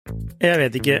Jeg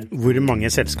vet ikke hvor mange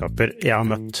selskaper jeg har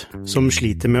møtt som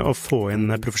sliter med å få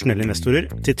inn profesjonelle investorer,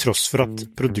 til tross for at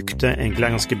produktet egentlig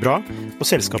er ganske bra, og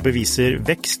selskapet viser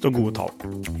vekst og gode tall.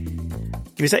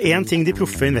 Hvis det er en ting de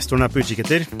proffe investorene er på utkikk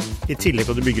etter, i tillegg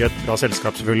til at du bygger et bra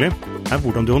selskap selvfølgelig, er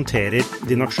hvordan du håndterer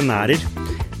dine aksjonærer,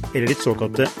 eller ditt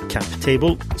såkalte cap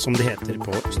table, som det heter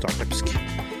på startupsk.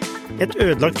 Et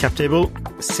ødelagt cap table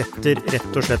setter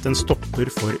rett og slett en stopper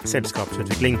for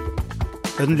selskapsutvikling.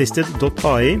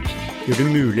 Unlisted.ai gjør det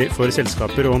mulig for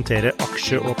selskaper å håndtere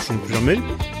aksje- og opsjonsprogrammer,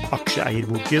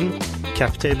 aksjeeierboken,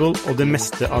 captable og det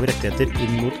meste av rettigheter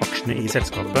inn mot aksjene i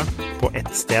selskapet på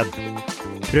ett sted.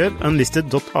 Prøv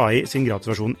Unlisted.ai sin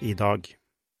gratisversjon i dag.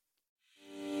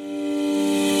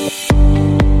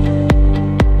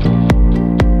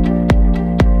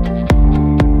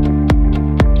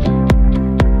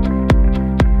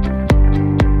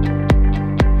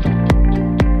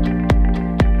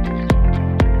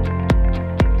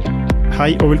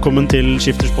 Hei og velkommen til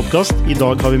Skifters podcast. I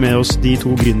dag har vi med oss de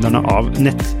to gründerne av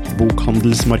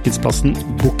nettbokhandelsmarkedsplassen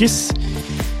Bookis.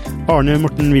 Arne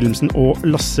Morten Wilhelmsen og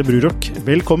Lasse Brurok.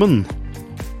 Velkommen.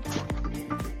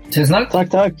 Tusen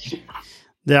takk. Takk.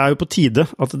 Det er jo på tide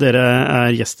at dere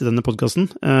er gjest i denne podcasten.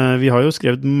 Vi har jo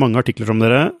skrevet mange artikler om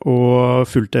dere og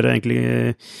fulgt dere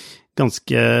egentlig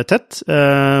ganske tett.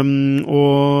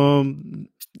 Og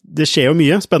det skjer jo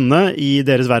mye spennende i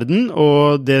deres verden,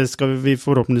 og det skal vi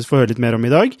forhåpentligvis få høre litt mer om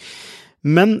i dag.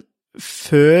 Men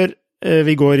før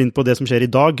vi går inn på det som skjer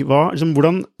i dag,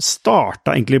 hvordan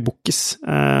startet egentlig Bookis?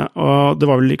 Og det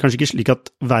var vel kanskje ikke slik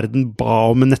at verden ba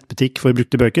om en nettbutikk for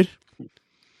brukte bøker?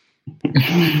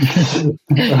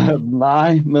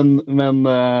 Nei, men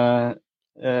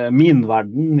min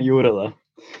verden gjorde det.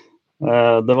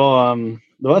 Det var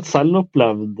et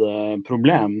selvopplevd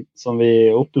problem som vi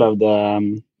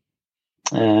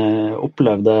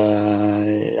opplevde,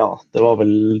 ja, det var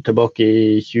vel tilbake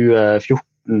i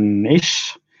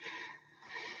 2014-ish.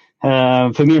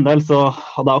 For min del så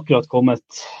hadde jeg akkurat kommet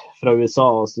fra USA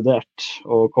og studert,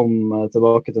 og kom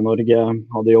tilbake til Norge,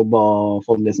 hadde jobbet og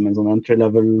fått liksom en sånn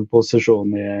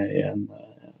entry-level-posisjon i en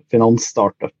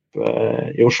finansstartup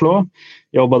i Oslo.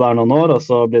 Jobbet der noen år, og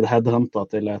så ble det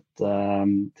headhuntet til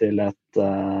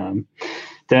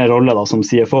en rolle da, som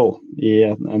CFO i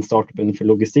en startup innenfor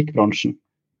logistikkbransjen.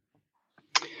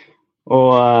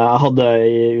 Og jeg hadde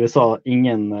i USA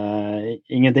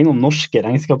ingenting om norske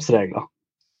regnskapsregler,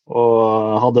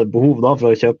 og hadde behov da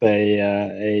for å kjøpe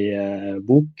en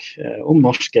bok om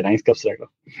norske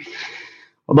regnskapsregler.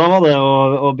 Og da var det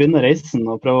å begynne reisen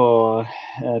og prøve å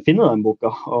finne den boka,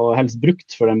 og helst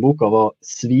brukt, for den boka var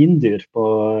svindyr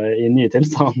i ny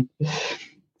tilstand.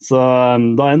 Så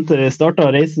da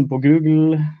startet reisen på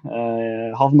Google,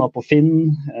 havna på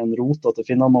Finn, en rotete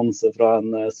Finn-annonse fra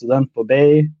en student på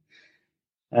Bay,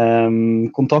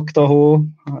 kontaktet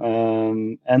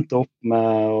henne, endte opp med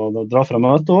å dra fra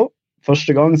møtet.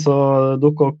 Første gang så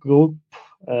dukket hun opp,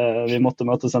 vi måtte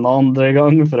møtes en andre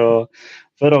gang for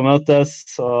å møtes,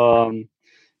 og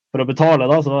for å betale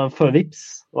da, så var det før Vips,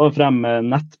 og frem med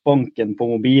nettbanken på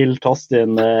mobil, taste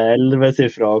inn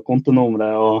 11-sifra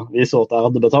kontonummeret, og vise at jeg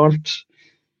hadde betalt.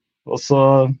 Og så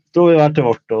dro vi hver til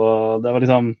vårt, og det var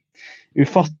liksom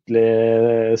ufattelig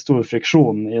stor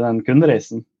friksjon i den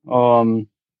kundereisen. Og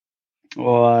da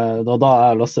jeg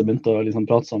og Lasse begynte å liksom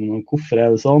prate sammen om hvorfor er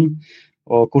det sånn,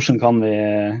 og hvordan kunne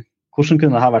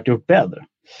dette vært gjort bedre.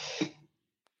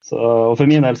 Og for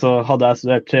min del så hadde jeg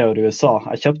studert 3 år i USA.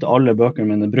 Jeg kjøpte alle bøkene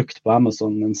mine brukt på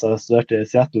Amazon mens jeg studerte i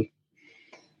Seattle.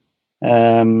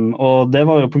 Og det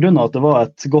var jo på grunn av at det var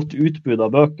et godt utbud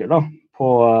av bøker da,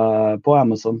 på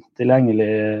Amazon,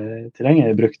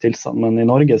 tilgjengelig brukt tilstand. Men i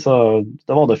Norge så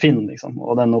det var det Finn, liksom,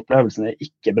 og den opplevelsen er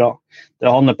ikke bra.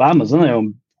 Det å handle på Amazon er jo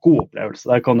en god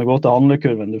opplevelse. Der kan du gå til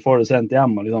handlekurven, du får det sent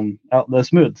hjem, og liksom, ja, det er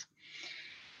smooth.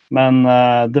 Men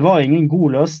det var ingen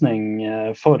god løsning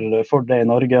for det i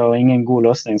Norge, og ingen god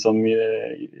løsning som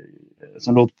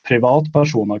lot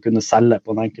privatpersoner kunne selge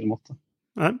på en enkel måte.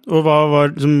 Nei, og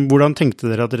hvordan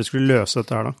tenkte dere at dere skulle løse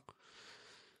dette her da?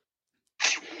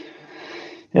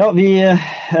 Ja,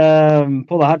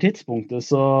 på det her tidspunktet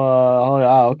så har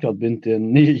jeg akkurat begynt i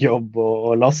en ny jobb,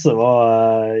 og Lasse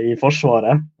var i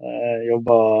Forsvaret.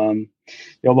 Jobbet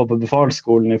på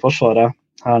befalsskolen i Forsvaret,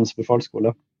 Hærens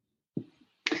befalsskole.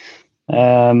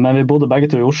 Men vi bodde begge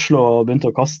to i Oslo og begynte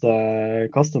å kaste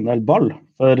en del ball.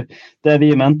 For det vi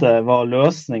mente var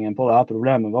løsningen på dette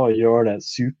problemet var å gjøre det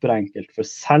superenkelt for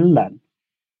selgeren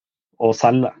å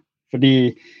selge.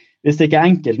 Fordi hvis det ikke er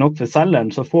enkelt nok for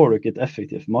selgeren, så får du ikke et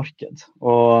effektivt marked.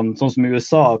 Og sånn som i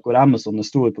USA, hvor Amazon er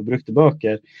stor på brukte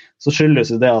bøker, så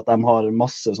skyldes det at de har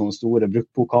masse sånne store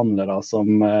bruktbokhandlere som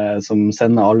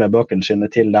sender alle bøkene sine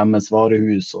til deres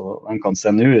varehus, og de kan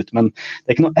sende ut. Men det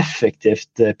er ikke noe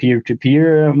effektivt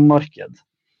peer-to-peer-marked.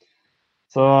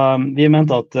 Så vi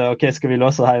mente at ok, skal vi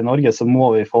løse det her i Norge, så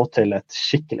må vi få til et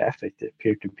skikkelig effektivt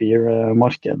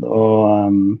peer-to-peer-marked.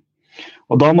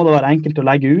 Og da må det være enkelt å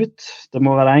legge ut, det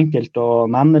må være enkelt å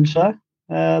manage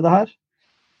det her.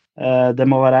 Det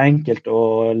må være enkelt å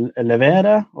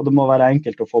levere, og det må være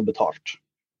enkelt å få betalt.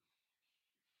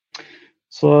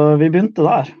 Så vi begynte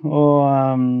der, og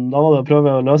da var det å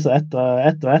prøve å løse ett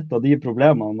av de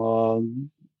problemene. Og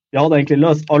vi hadde egentlig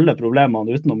løst alle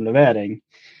problemene utenom levering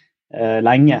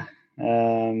lenge.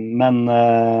 Men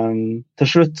til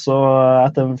slutt, så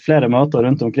etter flere møter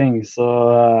rundt omkring, så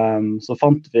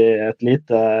fant vi et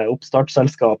lite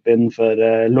oppstartsselskap innenfor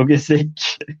logistikk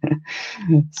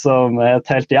som het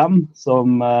Helt Hjem,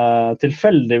 som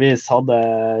tilfeldigvis hadde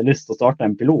lyst til å starte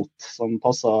en pilot som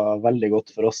passet veldig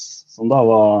godt for oss, som da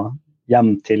var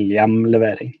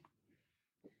hjem-til-hjem-levering.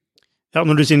 Ja,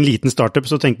 når du sier en liten startup,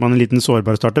 så tenker man en liten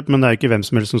sårbar startup, men det er jo ikke hvem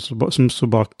som helst som står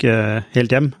bak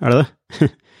Helt Hjem, er det det?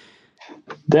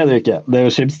 Det er det jo ikke. Det er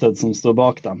jo Schibsted som står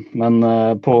bak dem. Men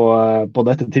på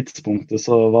dette tidspunktet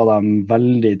så var de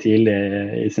veldig tidlig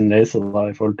i sin reise da,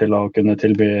 i forhold til å kunne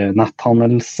tilby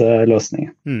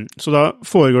netthandelsløsninger. Så da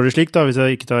foregår det slik, da, hvis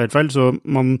jeg ikke tar helt feil, så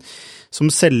man som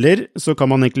selger så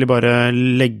kan man egentlig bare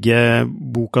legge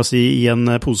boka si i en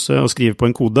pose og skrive på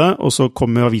en kode, og så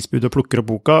kommer avisbud og plukker opp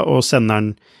boka og sender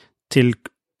den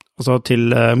til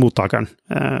mottakeren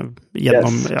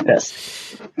gjennom... Yes.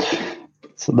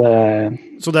 Så det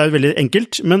er jo veldig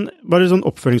enkelt, men bare sånn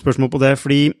oppfølgingsspørsmål på det,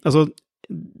 fordi altså,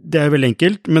 det er jo veldig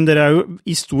enkelt, men dere er jo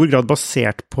i stor grad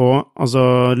basert på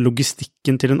altså,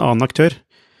 logistikken til en annen aktør.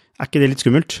 Er ikke det litt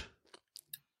skummelt?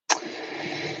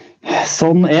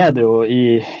 Sånn er det jo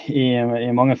i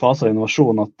mange faser av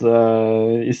innovasjon, at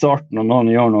i starten når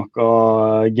noen gjør noe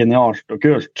genialt og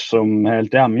kult, som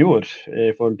Helt Hjem gjorde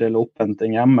i forhold til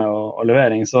opphenting hjemme og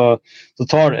levering, så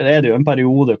er det jo en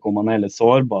periode hvor man er litt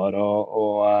sårbar,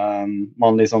 og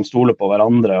man liksom stoler på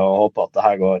hverandre og håper at det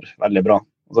her går veldig bra.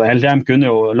 Altså, Helt Hjem kunne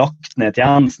jo lagt ned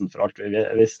tjenesten for alt vi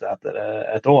visste etter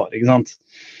et år, ikke sant?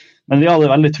 Men vi hadde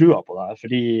veldig trua på det her,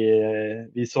 fordi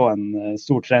vi så en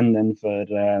stor trend innenfor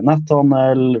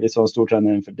netthandel, vi så en stor trend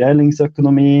innenfor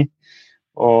delingsøkonomi,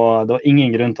 og det var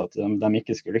ingen grunn til at de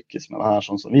ikke skulle lykkes med det her,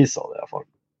 sånn som vi sa det i hvert fall.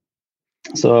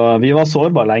 Så vi var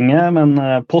sårbare lenge, men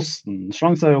Posten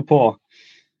slang seg jo på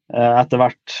etter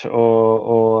hvert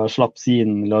og slapp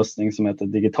sin løsning som heter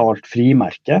digitalt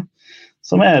frimerke,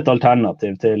 som er et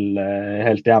alternativ til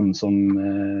Helt Hjem som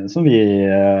vi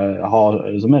har,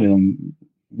 som er liksom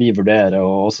vi vurderer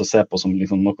og også ser på som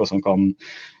liksom noe som kan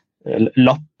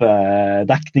lappe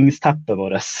dekningsteppet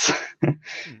vårt,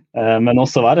 men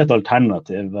også være et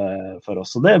alternativ for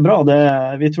oss. Så det er bra,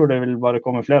 vi tror det vil bare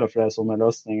komme flere og flere sånne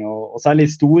løsninger, og særlig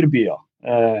i storbyer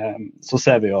så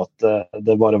ser vi jo at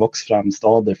det bare vokser frem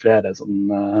stadig flere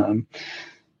sånne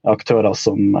aktører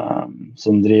som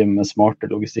driver med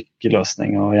smarte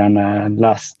logistikkløsninger, og gjerne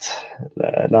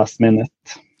last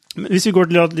minute. Hvis vi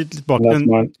går litt tilbake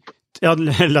Ja,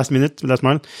 last minute.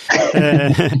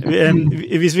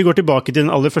 Hvis vi går tilbake til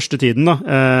den aller første tiden, da,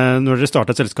 når dere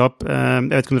startet et selskap, jeg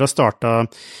vet ikke om dere har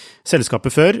startet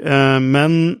selskapet før,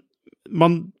 men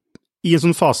i en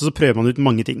sånn fase så prøver man ut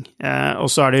mange ting, og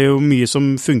så er det jo mye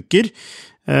som funker,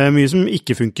 mye som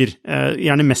ikke funker,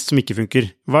 gjerne mest som ikke funker.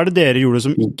 Hva er det dere gjorde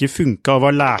som ikke funket, og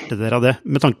hva lærte dere av det?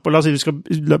 Med tanke på, la oss si vi skal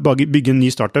bygge en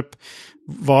ny startup,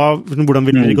 hvordan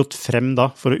ville dere gått frem da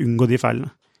for å unngå de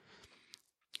feilene?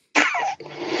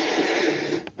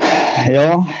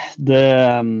 Ja, det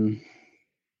er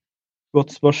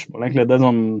godt spørsmål, egentlig. Det er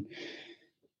sånn,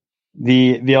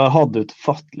 vi har hatt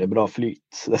utfattelig bra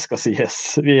flyt, det skal sies.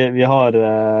 Vi har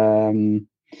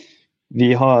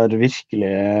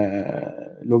virkelig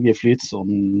ligget i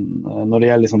flytsonen når det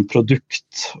gjelder liksom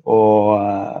produkt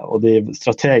og de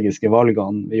strategiske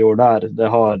valgene vi gjorde der. Det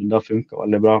har funket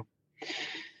veldig bra.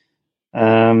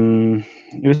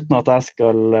 Uten at jeg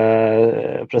skal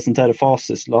presentere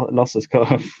fasis, Lasse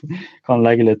kan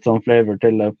legge litt sånn flavor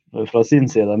til det fra sin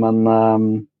side, men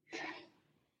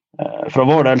fra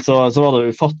vår del så var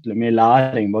det ufattelig mye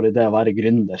læring bare i det å være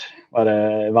gründer,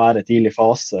 være tidlig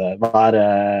fase,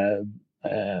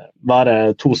 være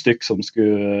to stykk som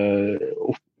skulle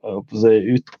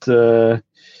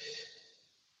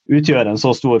utgjøre en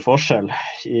så stor forskjell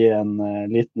i en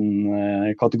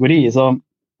liten kategori, så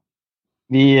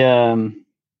vi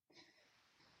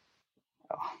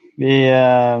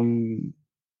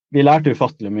vi lærte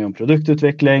ufattelig mye om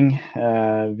produktutvikling,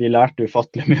 vi lærte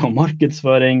ufattelig mye om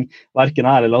markedsføring, hverken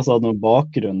her eller Lasse hadde noen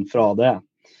bakgrunn fra det.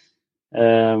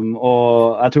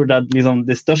 Og jeg tror det liksom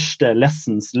de største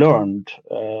lessons learned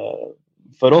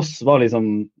for oss var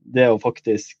liksom det å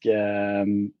faktisk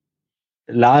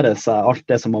lære seg alt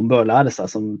det som man bør lære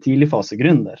seg som tidligfase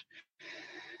gründer.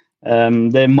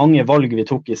 Det mange valg vi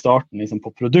tok i starten liksom på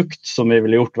produkt som vi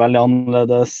ville gjort veldig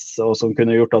annerledes, og som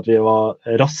kunne gjort at vi var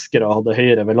raskere og hadde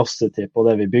høyere velocity på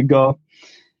det vi bygget.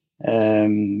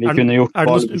 Vi kunne gjort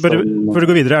for å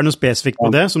gå videre, det noe spesifikt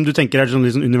på det som du tenker sånn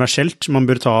liksom universelt man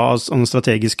bør ta av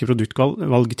strategiske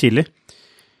produktvalg tidlig?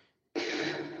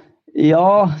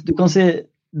 Ja, du kan si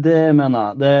det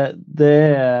mener jeg.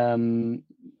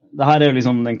 Det her jo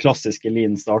liksom den klassiske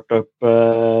lean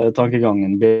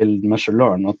startup-tankegangen, build, measure,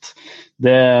 learn, at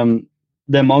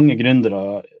det mange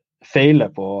gründere feiler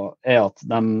på at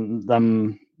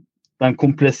de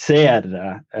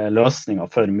kompliserer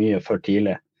løsninger for mye for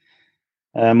tidlig.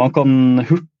 Man kan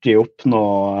hurtig oppnå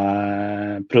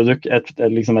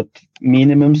et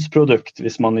minimumsprodukt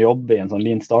hvis man jobber i en sånn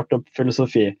lean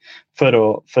startup-filosofi for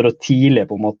å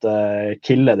tidlig på en måte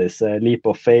kille disse leap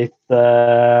of faith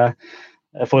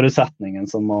forutsetningene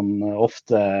som man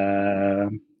ofte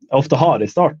har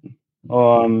i starten.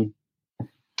 Og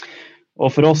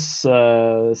for oss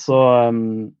så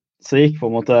gikk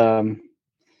på en måte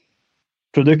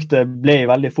produktet ble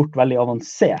veldig fort veldig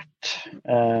avansert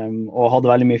og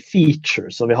hadde veldig mye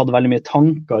features, og vi hadde veldig mye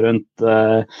tanker rundt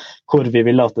hvor vi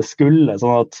ville at det skulle,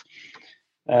 sånn at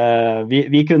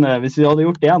vi kunne, hvis vi hadde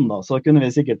gjort det igjen da, så kunne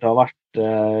vi sikkert ha vært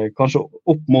kanskje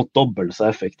opp mot dobbelt så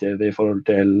effektiv i forhold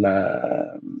til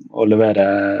å levere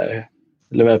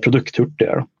produkt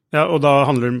hurtigere. Ja, og da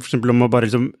handler det for eksempel om å bare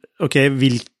liksom, ok,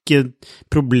 hvilke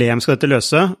problem skal dette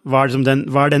løse? Hva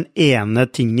er den ene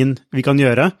tingen vi kan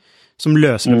gjøre som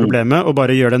løser det problemet, og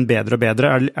bare gjør den bedre og bedre?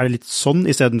 Er det litt sånn,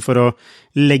 i stedet for å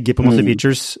legge på masse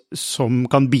features som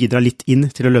kan bidra litt inn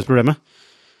til å løse problemet?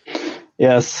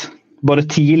 Yes, bare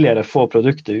tidligere få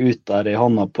produktet ut der i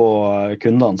hånda på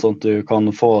kundene, sånn at du kan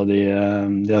få de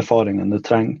erfaringene du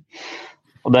trenger.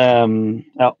 Og det,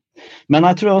 ja. Men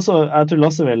jeg tror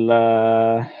Lasse vil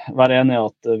være enig i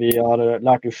at vi har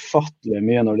lært ufattelig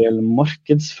mye når det gjelder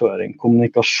markedsføring,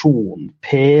 kommunikasjon,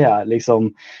 PR,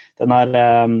 liksom den her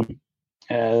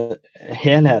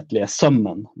helhetlige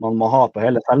sømmen man må ha på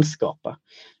hele selskapet.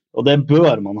 Og det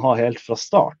bør man ha helt fra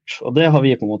start. Og det har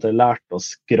vi på en måte lært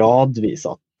oss gradvis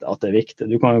at det er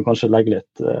viktig. Du kan jo kanskje legge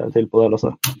litt til på det,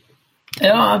 Lasse.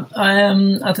 Ja,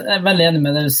 jeg er veldig enig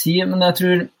med det du sier, men jeg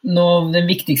tror den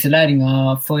viktigste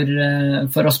læringen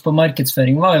for oss på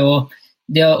markedsføring var jo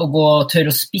det å gå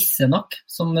tørre å spisse nok,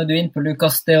 som du er inne på,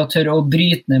 Lukas, det å tørre å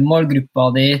bryte ned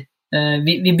målgruppa di.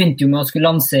 Vi begynte jo med å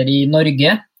skulle lansere i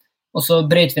Norge, og så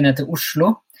brøt vi ned til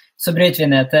Oslo, så brøt vi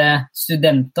ned til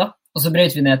studenter, og så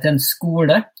brøt vi ned til en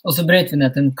skole, og så brøt vi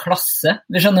ned til en klasse.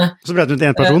 Vi skjønner? Så brøt vi ned til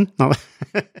en person?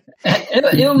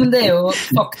 Jo, men det er jo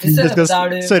faktisk... Det skal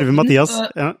serve Mathias.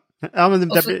 Ja,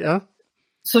 men ja.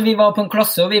 Så vi var på en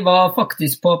klasse, og vi var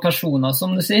faktisk på personer,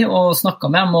 som du sier, og snakket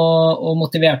med dem, og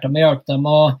motiverte dem, og hjalp dem,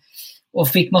 og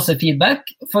fikk masse feedback,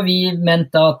 for vi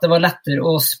mente at det var lettere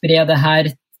å spre det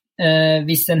her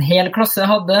hvis en hel klasse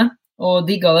hadde, og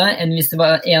digget det, enn hvis det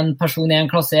var en person i en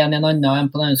klasse, en annen, en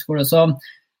på denne skole. Så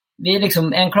vi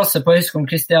en klasse på Høgskolen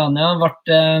Kristiania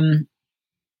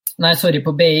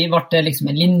på BI ble det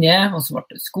liksom en linje, og så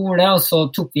ble det skole, og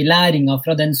så tok vi læringer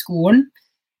fra den skolen.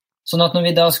 Sånn at når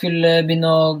vi da skulle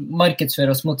begynne å markedsføre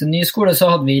oss mot en ny skole,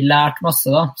 så hadde vi lært masse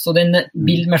da. Så den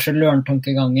build, measure,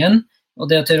 learn-tankegangen, og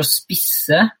det å tørre å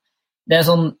spisse, det er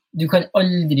sånn, du kan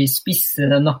aldri spisse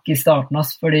det nok i starten,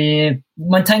 fordi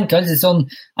man tenker alltid sånn,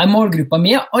 målgruppa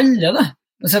mi alle det.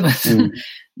 Det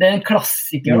er en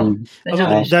klassiker da.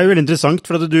 Det er jo veldig interessant,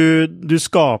 for at du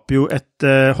skaper jo et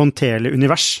håndterlig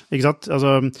univers, ikke sant?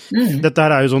 Altså, dette her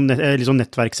er jo litt sånn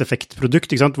nettverkseffektprodukt,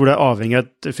 ikke sant? Hvor det er avhengig av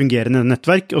et fungerende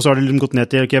nettverk, og så har det liksom gått ned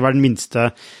til, hva er den minste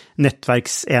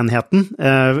nettverksenheten?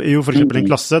 Jo, for eksempel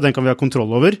en klasse, den kan vi ha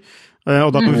kontroll over, og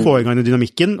da kan vi få i gang den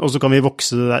dynamikken, og så kan vi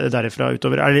vokse derifra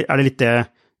utover. Er det litt det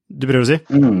du prøver å si?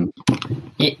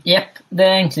 Jepp, det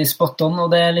er egentlig spot on,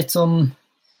 og det er litt sånn,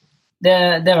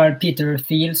 det er vel Peter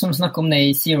Thiel som snakker om det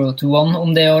i Zero to One,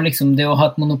 om det å ha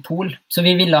et monopol. Så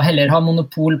vi ville heller ha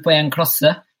monopol på en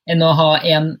klasse, enn å ha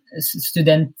en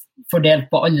student fordelt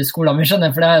på alle skoler. Vi skjønner,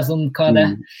 for det er sånn, hva er det?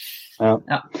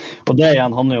 Ja. Og det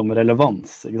igjen handler jo om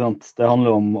relevans, ikke sant? Det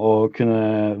handler om å kunne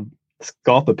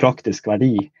skape praktisk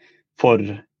verdi for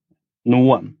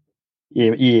noen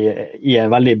i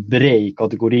en veldig bred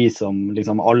kategori som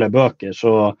liksom alle bøker,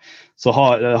 så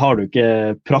har du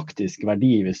ikke praktisk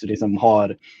verdi hvis du liksom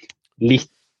har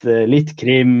litt litt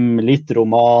krim, litt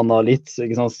romaner, litt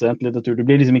ikke sant, studentlitteratur. Du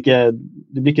blir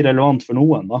ikke relevant for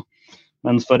noen da.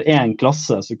 Men for en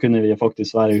klasse så kunne vi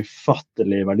faktisk være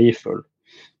ufattelig verdifull,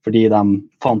 fordi de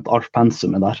fant alt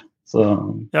pensumet der. Så,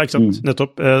 ja, ikke sant,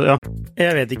 nettopp. Ja.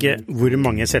 Jeg vet ikke hvor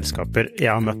mange selskaper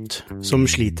jeg har møtt som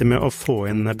sliter med å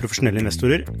få inn profesjonelle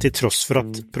investorer, til tross for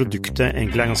at produktet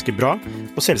egentlig ganske bra,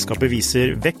 og selskapet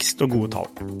viser vekst og gode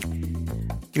tall.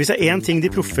 Hvis det en ting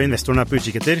de proffe investorene på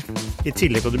utkikk etter, i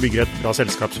tillegg til at du bygger et bra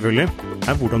selskap selvfølgelig,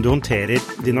 hvordan du håndterer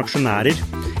dine aksjonærer,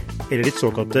 eller ditt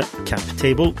såkalte cap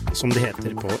table, som det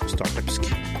heter på startupsk.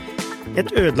 Et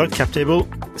ødelagt cap table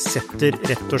setter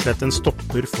rett og slett en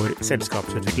stopper for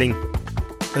selskapsutvikling.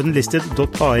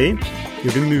 Unlisted.ai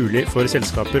gjør det mulig for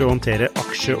selskaper å håndtere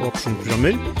aksje- og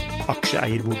opsjonsprogrammer,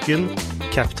 aksjeeierboken,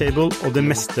 cap table og det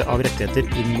meste av rettigheter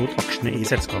inn mot aksjene i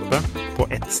selskapet på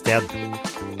ett sted.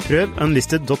 Prøv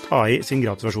Unlisted.ai sin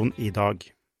gratisversjon i dag.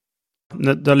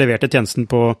 Da leverte tjenesten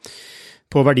på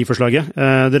verdiforslaget.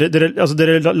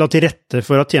 Dere la til rette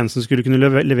for at tjenesten skulle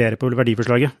kunne levere på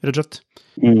verdiforslaget, rett og slett.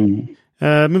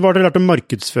 Men hva har dere lært om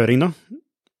markedsføring da?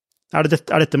 Er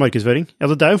dette markedsføring?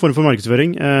 Altså, det jo en form for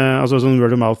markedsføring, altså sånn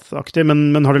word of mouth-aktig,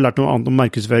 men har dere lært noe annet om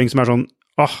markedsføring som sånn,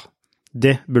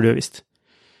 det burde du ha visst?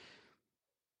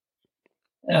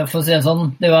 For å si det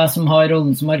sånn, det jeg som har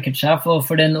rollen som markedssjef, og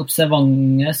for den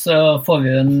observante så får vi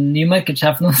jo en ny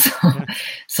markedssjef nå,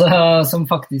 som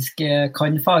faktisk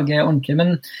kan faget ordentlig,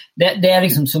 men det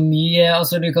liksom så mye,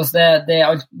 altså Lukas,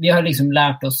 vi har liksom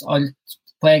lært oss alt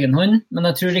på egen hånd, men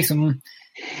jeg tror liksom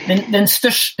den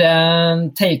største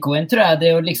takeawayen tror jeg det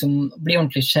å liksom bli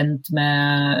ordentlig kjent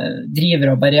med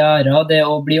drivere og barrierer, det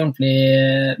å bli ordentlig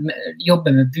jobbe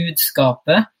med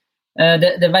budskapet.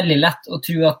 Det veldig lett å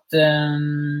tro at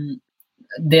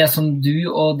det som du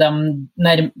og dem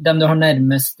du har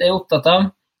nærmest opptatt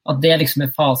av, at det liksom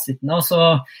fasiten.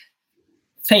 Altså,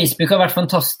 Facebook har vært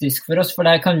fantastisk for oss, for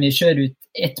der kan vi kjøre ut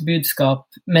et budskap,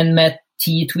 men med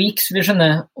 10 tweaks, vi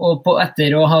skjønner, og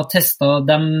etter å ha testet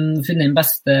dem, funnet den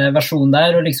beste versjonen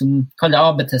der, og liksom kalle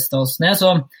AB-testet oss ned,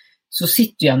 så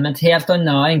sitter du igjen med et helt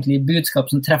annet egentlig, budskap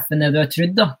som treffer ned du har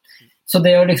trodd. Da. Så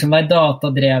det å liksom være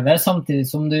datadrevet, samtidig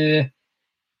som det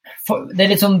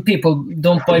litt sånn people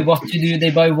don't buy what you do, they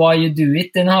buy why you do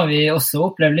it. Den har vi også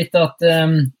opplevd litt, at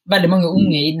veldig mange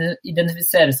unge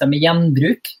identifiserer seg med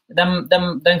gjenbruk.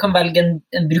 De kan velge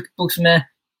en brukt bok som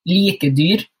like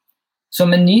dyr som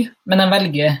en ny, men de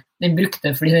velger den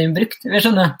brukte fordi den brukt. Vi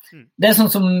skjønner. Det sånn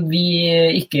som vi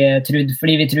ikke trodde,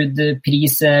 fordi vi trodde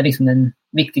pris liksom den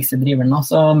viktigste driveren.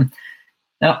 Så,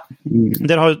 ja.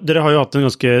 Dere har jo hatt en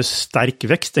ganske sterk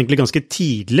vekst, egentlig ganske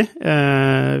tidlig,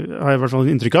 har jeg i hvert fall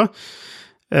inntrykk av.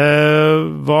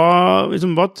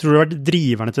 Hva tror du har vært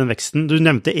driverne til den veksten? Du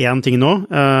nevnte en ting nå,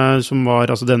 som var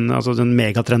den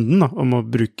megatrenden da, om å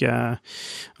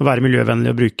være miljøvennlig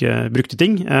og bruke brukte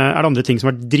ting. Det andre ting som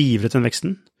har vært drivere til den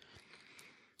veksten?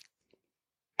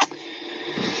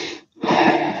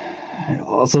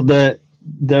 Ja, altså det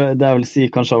jeg vil si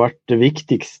kanskje har vært det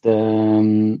viktigste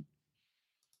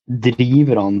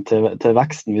driverne til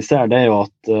veksten vi ser, det jo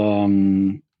at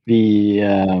vi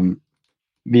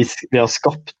har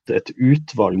skapt et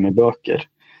utvalg med bøker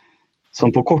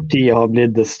som på kort tid har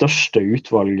blitt det største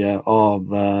utvalget av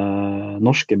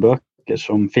norske bøker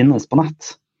som finnes på nett.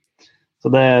 Så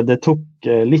det tok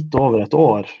litt over et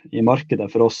år i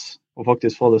markedet for oss å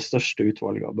faktisk få det største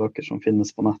utvalget av bøker som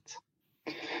finnes på nett.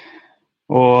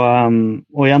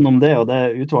 Og gjennom det, og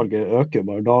det utvalget øker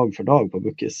bare dag for dag på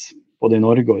Bookis, både i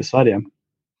Norge og i Sverige.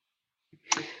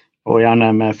 Og gjerne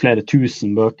med flere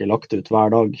tusen bøker lagt ut hver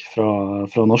dag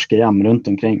fra norske hjem rundt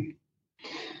omkring.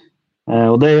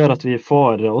 Og det gjør at vi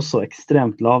får også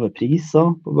ekstremt lave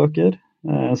priser på bøker.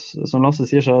 Som Lasse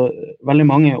sier, så veldig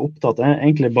mange er opptatt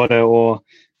egentlig bare å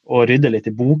rydde litt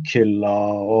i bokhylla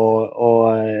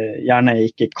og gjerne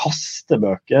ikke kaste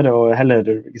bøker, og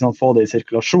heller få det i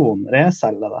sirkulasjon,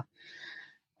 reselge det.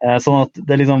 Sånn at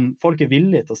det folk er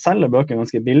villige til å selge bøker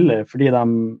ganske billig, fordi de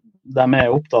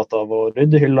er opptatt av å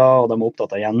rydde hylla, og de er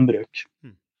opptatt av gjenbruk.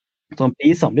 Så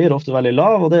prisene blir ofte veldig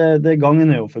lav, og det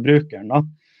gagner jo forbrukeren. Da.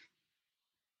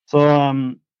 Så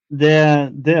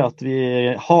det at vi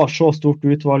har så stort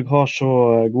utvalg, har så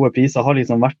gode priser, har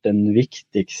vært den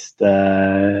viktigste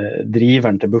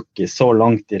driveren til Bookis så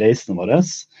langt i reisen vår.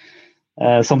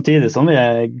 Samtidig som vi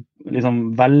er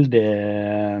veldig...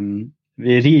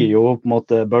 Vi rir jo på en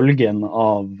måte bølgen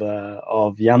av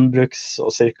gjenbruks- og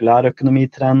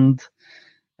sirkulærøkonomitrend,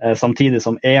 samtidig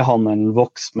som e-handelen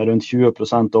vokser med rundt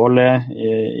 20% årlig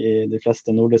i de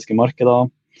fleste nordiske markeder.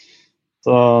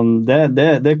 Så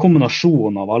det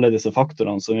kombinasjonen av alle disse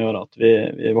faktorene som gjør at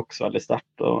vi vokser veldig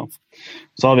sterkt. Og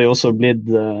så har vi også blitt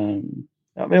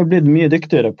vi har blitt mye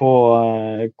dyktigere på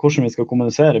hvordan vi skal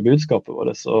kommunisere budskapet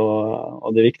vårt, og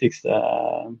de viktigste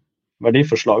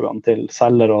verdiforslagene til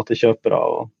selgere og til kjøpere,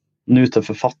 og nå til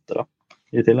forfattere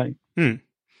i tillegg.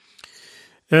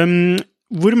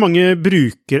 Hvor mange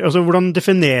brukere, altså hvordan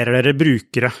definerer dere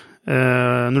brukere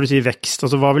når du sier vekst?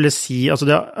 Altså hva vil det si? Altså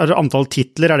det antall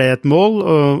titler, er det et mål?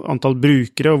 Og antall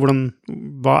brukere, og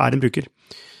hva er en bruker?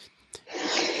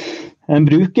 En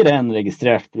bruker er en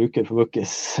registrert bruker for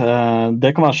Bookis.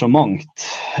 Det kan være så mangt.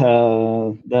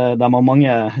 De har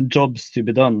mange jobs to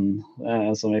be done,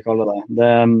 som vi kaller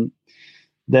det.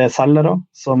 Det er selgere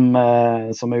som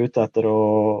er ute etter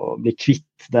å bli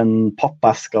kvitt den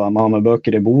pappeska de har med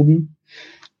bøker i boden.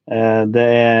 Det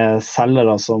er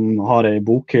selgere som har en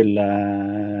bokhylle,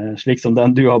 slik som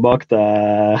den du har bak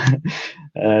deg,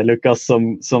 Lukas,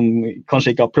 som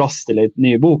kanskje ikke har plass til en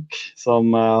ny bok,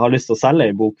 som har lyst til å selge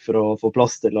en bok for å få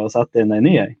plass til å sette inn en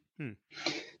ny.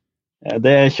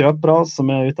 Det er kjøpere som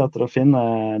er ute etter å finne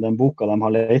den boka de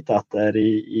har lett etter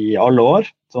i alle år,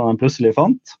 som de plutselig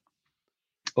fant.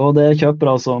 Og det er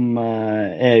kjøpere som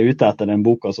er ute etter den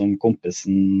boka som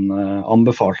kompisen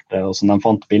anbefalte, og som de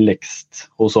fant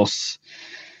billigst hos oss.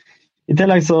 I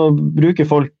tillegg så bruker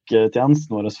folk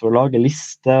tjenesten vår for å lage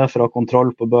lister, for å ha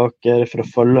kontroll på bøker, for å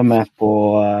følge med på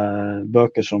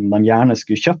bøker som de gjerne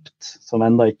skulle kjøpt, som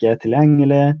enda ikke er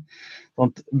tilgjengelig.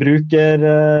 Sånn,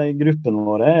 brukergruppen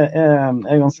vår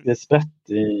er ganske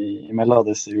spredt imellom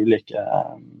disse ulike.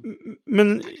 Men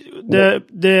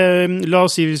la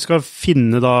oss si vi skal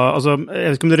finne da, altså,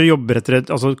 jeg vet ikke om dere jobber etter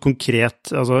et konkret,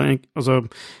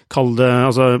 kall det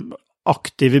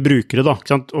aktive brukere da, ikke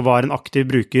sant? Og hva er en aktiv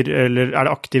bruker, eller er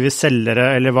det aktive selgere,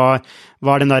 eller hva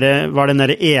er den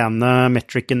der ene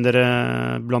metricen dere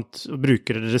blant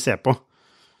brukere dere ser på?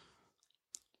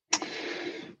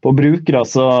 På brukere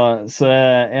så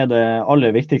er det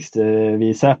aller viktigste vi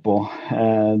ser på,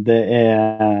 det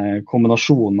er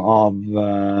kombinasjon av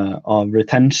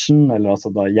retention, eller altså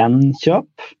da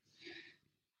gjenkjøp,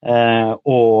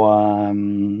 og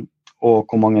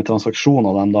hvor mange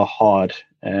transaksjoner de da har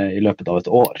i løpet av et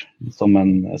år, som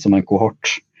en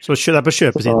kohort. Så det er på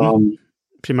kjøpesiden,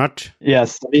 primært?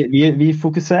 Yes, vi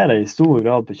fokuserer i stor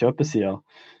grad på kjøpesiden,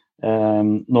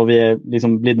 når vi er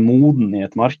liksom blitt moden i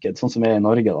et marked, sånn som vi er i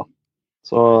Norge da.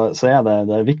 Så er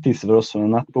det viktigste for oss som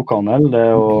en nettbokhandel, det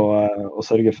er å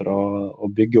sørge for å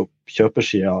bygge opp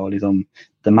kjøpersiden og liksom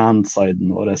demand-siden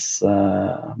vår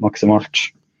maksimalt.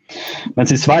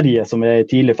 Mens i Sverige, som er i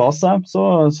tidlig fase, så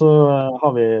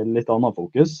har vi litt annet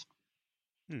fokus.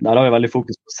 Der har vi veldig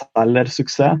fokus på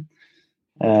selgersuksess.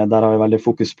 Der har vi veldig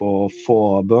fokus på å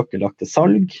få bøker lagt til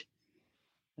salg.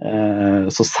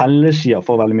 Så selgersiden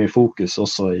får veldig mye fokus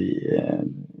også i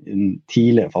den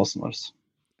tidlige fasen vår.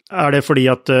 Er det fordi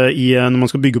at når man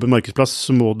skal bygge opp en markedsplass,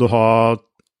 så må du ha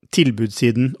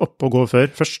tilbudssiden oppe og gå før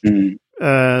først?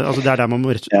 Altså det er der man må,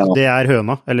 det er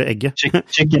høna, eller egget.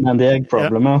 Chicken and the egg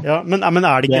problem, ja. Men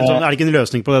er det ikke en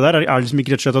løsning på det der? Er det liksom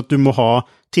ikke rett og slett at du må ha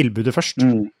tilbudet først?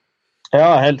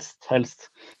 Ja, helst.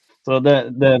 Så det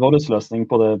vår løsning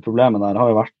på det problemet der har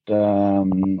jo vært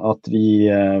at vi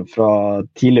fra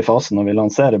tidlig fase når vi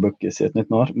lanserer Bookis i et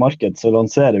nytt marked, så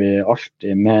lanserer vi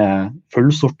alltid med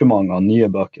fullsortiment av nye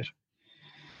bøker.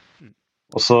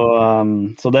 Og så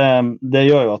det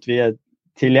gjør jo at vi er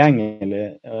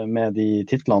tilgjengelige med de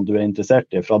titlene du er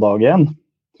interessert i fra dag 1,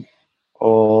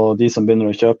 og de som begynner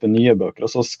å kjøpe nye bøker,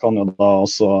 og så kan jo da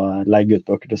også legge ut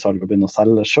bøker til salg og begynne å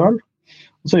selge selv.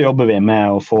 Og så jobber vi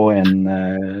med å få inn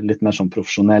litt mer som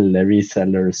profesjonelle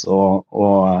resellers og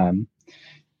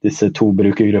disse 2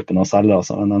 brukergruppene av selgere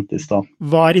som jeg nevnte i sted.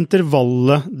 Hva er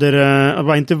intervallet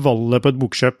på et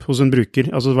bokkjøp hos en bruker?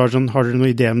 Altså, har dere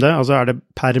noen idé om det? Altså, er det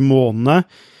per måned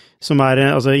som er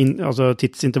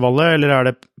tidsintervallet, eller er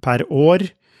det per år?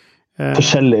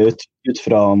 Forskjellig ut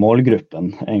fra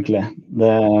målgruppen, egentlig.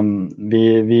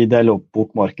 Vi deler opp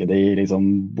bokmarkedet i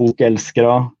liksom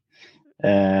bokelskere,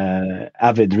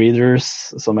 avid readers,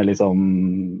 som er liksom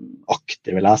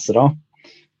aktive lesere,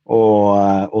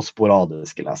 og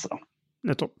sporadiske lesere.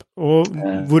 Nettopp. Og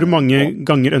hvor mange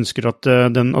ganger ønsker du at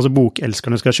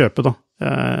bokelskerne skal kjøpe da,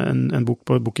 en bok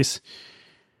på Bookis?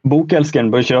 Bokelskeren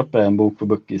bør kjøpe en bok på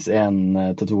Bookis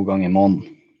 1 til 2 ganger i måneden.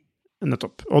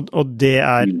 Nettopp. Og det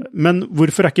er, men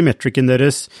hvorfor er ikke metricen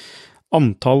deres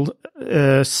antall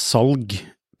salg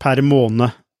per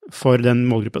måned for den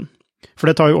målgruppen? For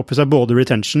det tar jo opp i seg både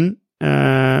retention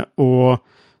og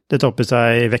det tar opp i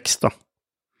seg vekst da.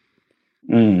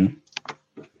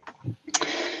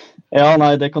 Ja,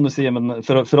 nei, det kan du si, men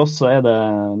for oss så det,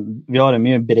 vi har en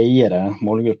mye bredere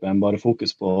målgruppe enn bare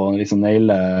fokus på liksom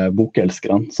naile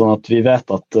bokelskerne, sånn at vi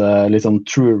vet at liksom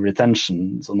true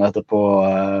retention, som det heter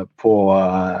på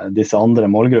disse andre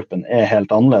målgruppene,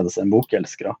 helt annerledes enn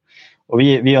bokelskere. Og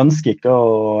vi ønsker ikke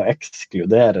å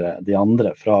ekskludere de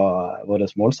andre fra våre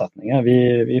målsetninger.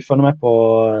 Vi følger med på,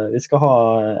 vi skal ha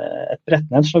et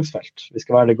bredt nedslagsfelt. Vi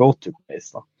skal være det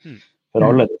go-to-place da. For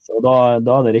alle disse. Og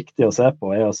da det riktig å se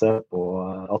på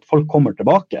at folk kommer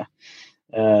tilbake,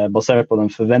 basert på den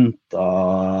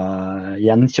forventet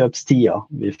gjenkjøpstida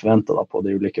vi forventer da på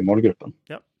de ulike målgruppene.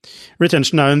 Ja.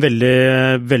 Retention jo en veldig,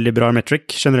 veldig bra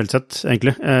metric, generelt sett,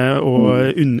 egentlig,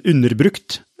 og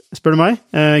underbrukt, spør du meg,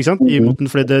 ikke sant? I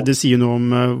måten, fordi det sier noe om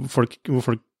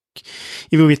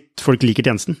i hvorvidt folk liker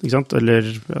tjenesten, ikke sant? Eller,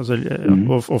 altså,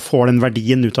 og får den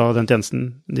verdien ut av den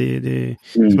tjenesten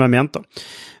som ment da.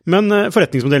 Men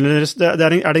forretningsmodellen deres, det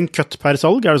en cut per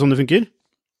salg? Det sånn det funker?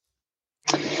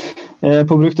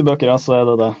 På brukte bøker, ja, så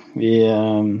det.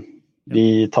 Vi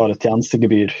tar et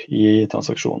tjenestegebyr i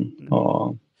transaksjonen,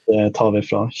 og det tar vi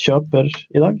fra kjøper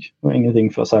i dag, og ingenting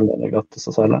fra selger, det gratis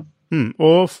å selge.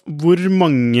 Og hvor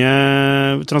mange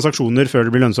transaksjoner før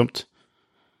det blir lønnsomt?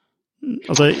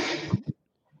 Altså...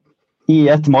 I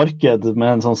et marked med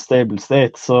en sånn stable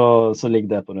state, så ligger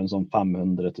det på en sånn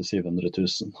 500 til 700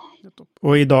 000.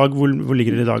 Og i dag, hvor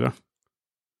ligger det i dag da?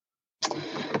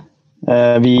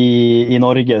 I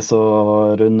Norge så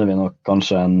runder vi nok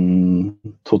kanskje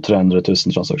 200-300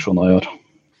 000 transaksjoner i år.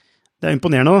 Det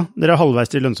imponerende da. Dere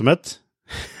halvveis til lønnsomhet.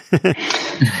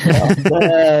 Ja,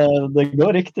 det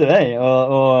går riktig vei,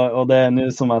 og det nå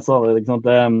som jeg sa,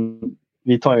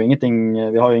 vi tar jo ingenting,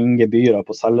 vi har jo ingen gebyrer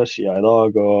på selgersiden i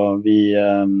dag, og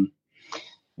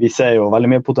vi ser jo veldig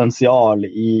mye potensial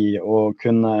i å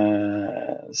kunne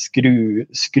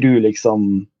skru liksom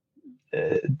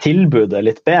tilbudet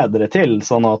litt bedre til,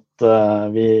 sånn at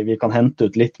vi kan hente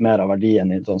ut litt mer av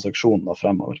verdien i transaksjonen da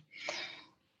fremover.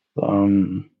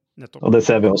 Og det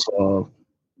ser vi også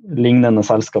lignende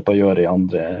selskaper gjør i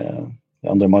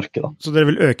andre markeder. Så dere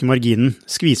vil øke marginen,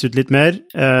 skvise ut litt mer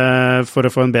for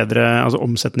å få en bedre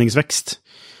omsetningsvekst?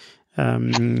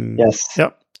 Yes. Ja,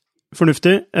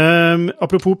 fornuftig.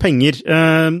 Apropos penger,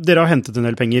 dere har hentet en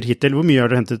del penger hittil. Hvor mye har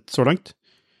dere hentet så langt?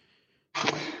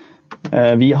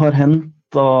 Vi har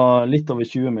hentet litt over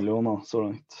 20 millioner så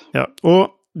langt. Ja,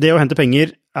 og det å hente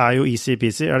penger jo easy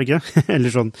peasy, det ikke?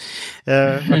 Eller sånn.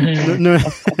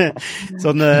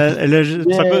 Eller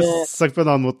sagt på en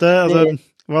annen måte. Altså,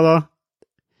 hva da?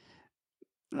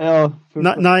 Ja.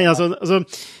 Nei, altså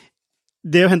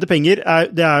det å hente penger,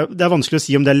 det er vanskelig å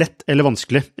si om det lett eller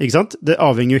vanskelig, ikke sant? Det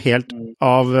avhenger jo helt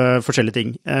av forskjellige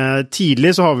ting.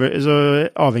 Tidlig så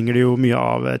avhenger det jo mye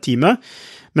av teamet,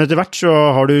 men etter hvert så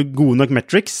har du gode nok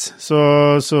metrics, så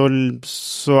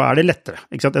det lettere,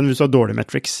 ikke sant? Enn hvis du har dårlige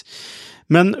metrics.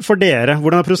 Men for dere,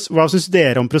 hva synes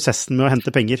dere om prosessen med å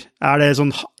hente penger? Det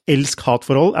sånn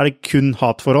elsk-hatforhold? Det kun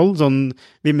hatforhold? Sånn,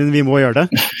 men vi må gjøre det?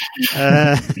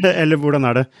 Eller hvordan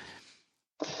det?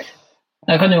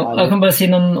 Jeg kan bare si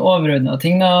noen overordnede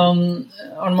ting da,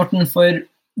 Arne Morten, for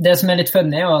det som litt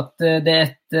funny jo at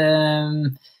det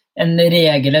en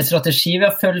regel, en strategi vi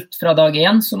har fulgt fra dag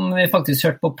 1, som vi faktisk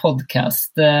hørte på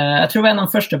podcast. Jeg tror det var en av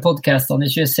de første podcastene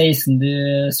i 2016 du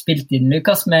spilte inn,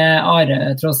 Lukas, med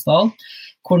Are Trosdal,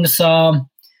 hvor han sa,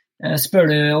 spør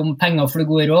du om penger får du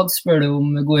gode råd, spør du om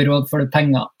gode råd får du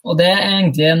penger. Og det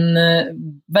egentlig en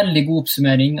veldig god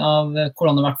oppsummering av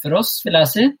hvordan det har vært for oss, vil jeg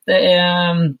si.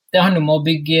 Det handler om å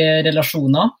bygge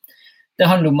relasjoner. Det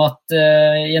handler om at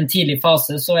i en tidlig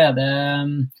fase så det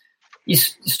i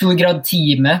stor grad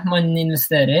teamet man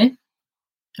investerer i.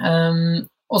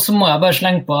 Og så må jeg bare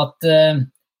slenge på at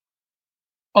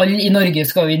alle i Norge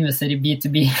skal jo investere i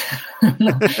B2B.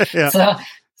 Ja.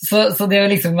 Så det å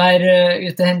liksom være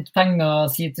ute og hente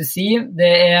penger C2C,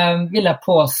 det vil jeg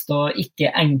påstå ikke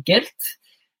enkelt.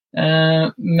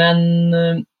 Men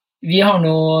vi har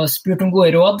nå spurt om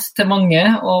gode råd til mange,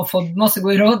 og fått masse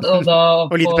gode råd, og da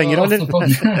og lite penger,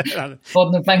 eller? Fått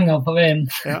noen penger på veien.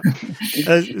 Ja.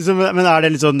 Men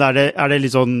det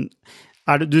litt sånn,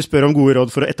 du spør om gode råd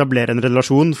for å etablere en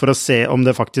relasjon, for å se om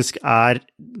det faktisk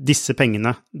disse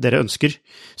pengene dere ønsker.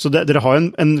 Så dere har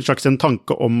en slags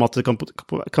tanke om at det kan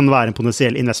være en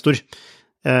potensiell investor.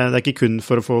 Det ikke kun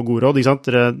for å få gode råd, ikke sant?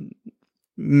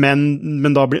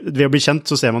 Men da, ved å bli kjent,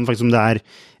 så ser man faktisk om det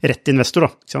rett investor,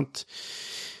 da, ikke sant?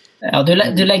 Ja, du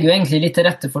legger jo egentlig litt til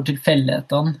rette for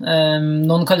tilfeldighetene.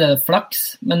 Noen kaller det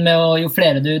flaks, men jo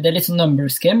flere det litt sånn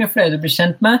numbers game, jo flere du blir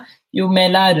kjent med, jo mer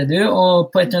lærer du,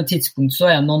 og på et eller annet tidspunkt så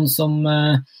det noen som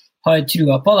har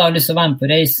trua på det, har lyst til å være med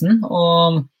på reisen,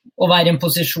 og å være i en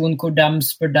posisjon hvor de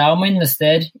spør deg om å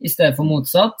investere i stedet for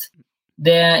motsatt,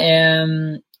 det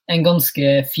en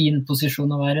ganske fin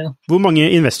posisjon å være i. Da. Hvor mange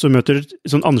investormøter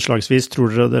sånn anslagsvis tror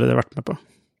dere har vært med på?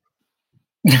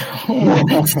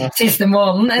 Siste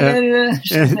måneden, eller?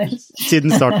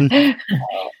 Siden starten.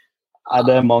 Nei,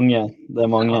 det er mange.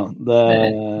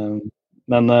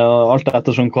 Men alt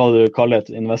ettersom hva du kaller et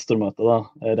investormøte, da,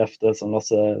 ref det som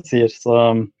Lasse sier. Så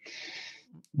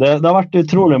det har vært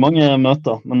utrolig mange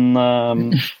møter, men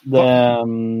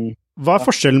Hva er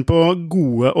forskjellen på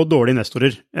gode og dårlige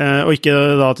investorer? Og ikke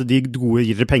da at de gode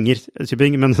gir dere penger,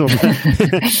 men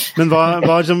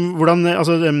hvordan,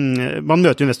 altså, man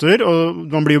møter investorer,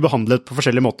 og man blir jo behandlet på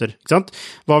forskjellige måter, ikke sant?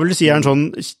 Hva vil du si er en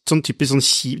sånn typisk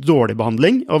dårlig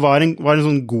behandling, og hva er en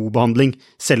sånn god behandling,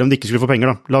 selv om de ikke skulle få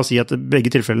penger da? La oss si at begge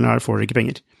tilfellene får dere ikke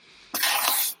penger.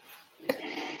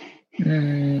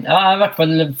 Ja, i hvert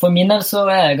fall for min del så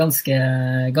er det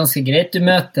ganske greit. Du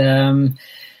møter...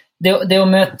 Det å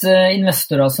møte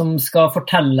investorer som skal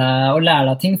fortelle og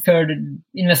lære deg ting før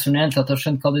investoren i hele tatt har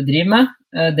skjønt hva du driver med,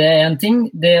 det er en ting.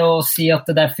 Det å si at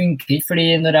det der funker ikke, fordi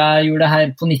når jeg gjorde det her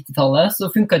på 90-tallet,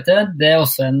 så funket ikke det. Det er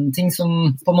også en ting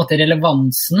som på en måte er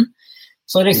relevansen.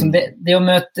 Så liksom det å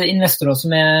møte investorer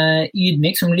som er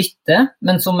ydmyk, som lytter,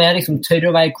 men som er liksom tør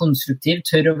å være konstruktiv,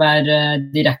 tør å være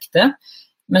direkte,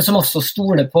 men som også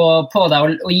stoler på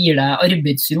deg og gir deg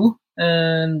arbeidsro.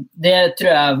 Det tror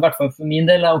jeg, i hvert fall for min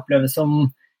del, jeg opplever som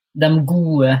de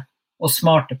gode og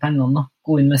smarte pengene,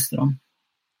 gode investorene.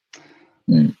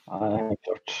 Ja,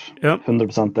 klart.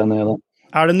 100% enig i det.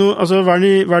 Er det noe, altså, hva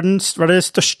er det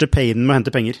største painen med å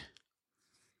hente penger?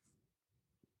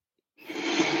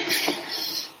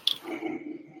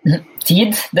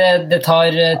 Tid. Det tar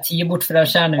tid bort fra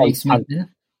kjernevirksomheten.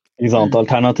 Ikke sant,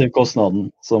 alternativkostnaden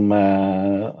som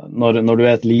når du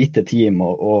er et lite team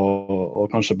og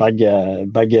kanskje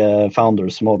begge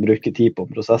founders må bruke tid på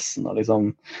prosessen og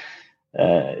liksom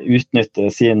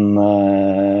utnytte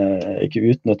ikke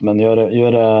utnytte, men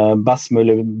gjøre best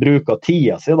mulig bruk av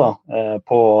tida si da,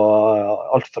 på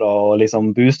alt fra å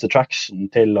liksom booste traction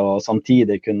til å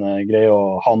samtidig kunne greie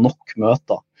å ha nok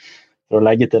møter for å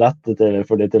legge til rette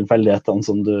for de tilfeldighetene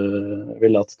som du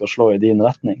vil at skal slå i din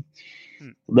retning.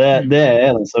 Det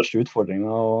er den største utfordringen,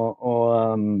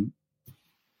 og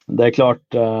det er klart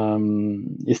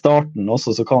i starten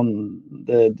også så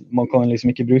man kan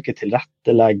liksom ikke bruke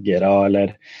tilretteleggere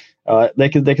eller det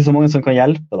er ikke så mange som kan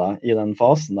hjelpe deg i den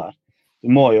fasen der.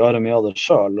 Du må gjøre mye av det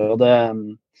selv, og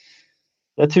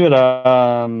det tror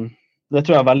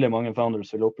jeg veldig mange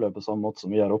founders vil oppleve på samme måte som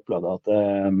vi har opplevd, at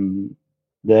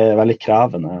det er veldig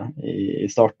krevende i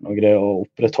starten å greie å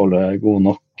opprettholde god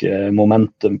nok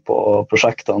momentum på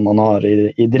prosjektene man har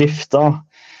i drifta,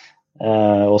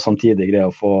 og samtidig greie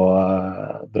å få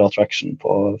bra traction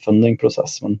på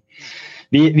fundingprosess. Men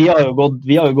vi har jo gått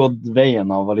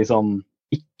veien av å liksom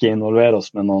ikke involvere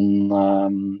oss med noen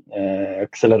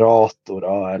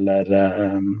akseleratorer eller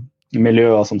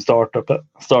miljøer som Startup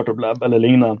Lab eller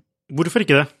lignende. Hvorfor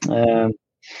ikke det?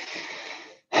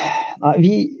 Nei,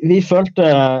 vi følte,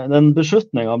 den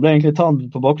beslutningen ble egentlig tatt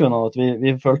på bakgrunn av at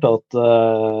vi følte at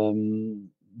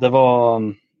det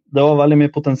var veldig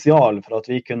mye potensial for at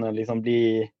vi kunne liksom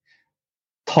bli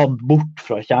tatt bort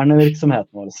fra kjernevirksomheten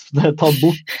vår. Det er tatt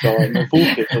bort fra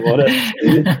fokuset vårt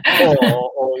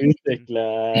å utvikle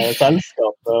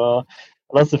selskapet.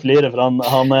 Lasse flirer, for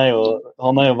han er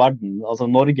jo verden, altså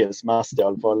Norges mest i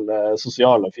alle fall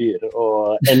sosiale fyr,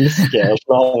 og elsker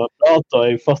å prate og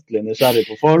er ufattelig nysgjerrig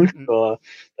på folk, og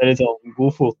det er liksom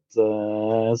godfot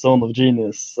zone of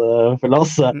genius for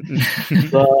Lasse.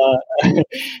 Så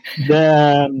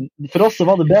for oss så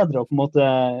var det bedre å på en måte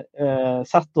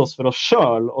sette oss for oss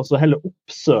selv, og så heller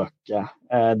oppsøke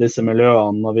disse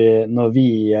miljøene når vi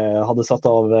hadde satt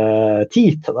av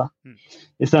tid til det.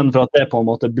 I stedet for at det på en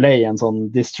måte ble en sånn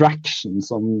distraction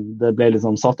som det ble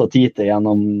liksom satt av tid til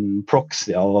gjennom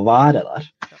proxy av å være der.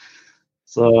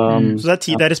 Så det er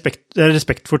tid, det er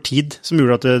respekt for tid som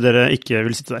gjorde at dere ikke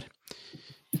vil sitte der?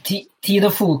 Tid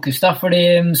og fokus da, fordi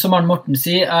som Arne Morten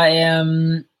sier,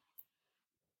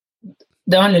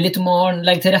 det handler litt om å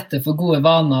legge til rette for gode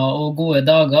vaner og gode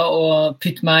dager, og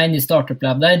putte meg inn i Startup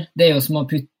Lab der. Det er jo som å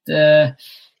putte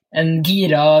en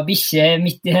gira bikkje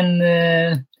midt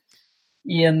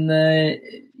i en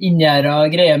inngjerdet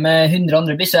greie med 100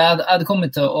 andre bikkjer. Jeg hadde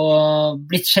kommet til å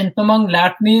blitt kjent med mange,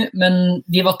 lært mye, men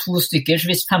vi var 2 stykker, så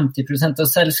hvis 50% av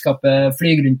selskapet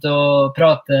flyr rundt og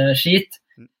prater skit,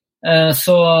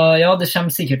 så ja, det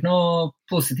kommer sikkert noe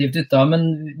positivt ut av,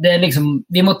 men det er liksom,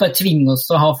 vi måtte bare tvinge oss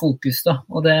til å ha fokus da,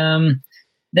 og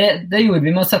det gjorde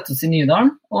vi med å sette oss i Nydalen,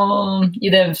 og i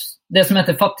det som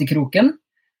heter Fattigkroken,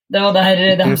 Det var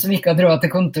der de som ikke hadde råd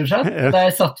til kontor satt.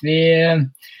 Der satt vi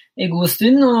i god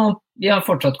stund, og vi har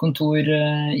fortsatt kontor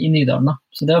i Nydalen, da.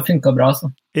 Så det har funket bra, altså.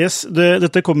 Yes,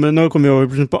 nå kommer vi over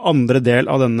på andre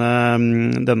del av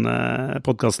denne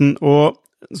podcasten, og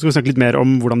skal vi snakke litt mer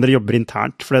om hvordan dere jobber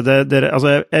internt, for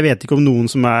altså, jeg vet ikke om noen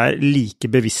som like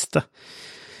bevisste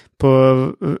på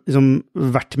liksom,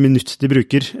 hvert minutt de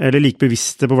bruker, eller like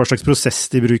bevisste på hva slags prosess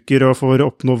de bruker, og for å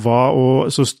oppnå hva, og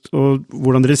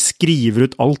hvordan dere skriver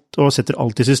ut alt, og setter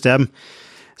alt i system.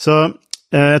 Så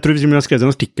jeg tror vi har skrevet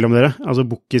en artikkel om dere, altså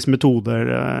Bookis metoder,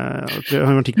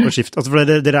 en artikkel på Skift, altså, for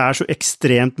dere så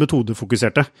ekstremt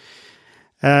metodefokuserte.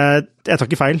 Jeg tar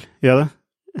ikke feil, gjør jeg det?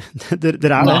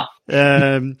 Dere det.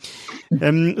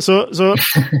 Så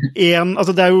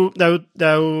altså det jo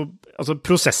altså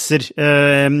prosesser.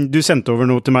 Du sendte over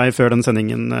noe til meg før den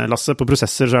sendingen, Lasse. På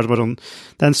prosesser så det bare sånn,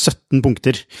 det en 17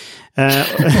 punkter.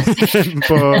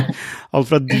 På alt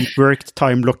fra deep work,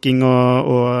 time blocking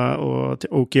og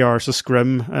til OKRs og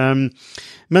Scrum.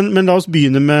 Men la oss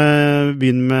begynne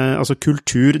med altså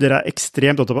kultur. Dere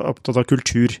ekstremt opptatt av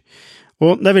kultur.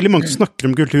 Og det veldig mange som snakker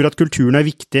om kultur, at kulturen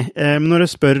viktig. Men når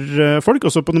jeg spør folk,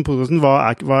 også på den podcasten,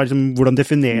 liksom, hvordan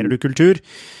definerer du kultur?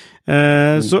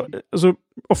 Så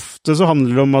ofte så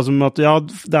handler det om altså, at ja,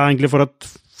 det egentlig for at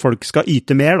folk skal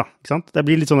yte mer, da, ikke sant? Det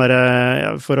blir litt sånn der,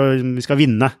 vi skal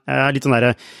vinne, litt sånn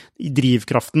der i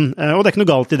drivkraften. Og det ikke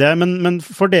noe galt i det, men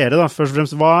for dere da, først og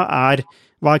fremst, hva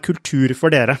er kultur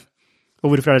for dere?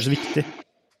 Og hvorfor det så viktig?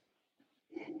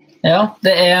 Ja,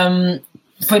 det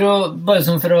bare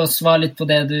for å svare litt på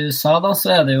det du sa da,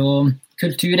 så det jo,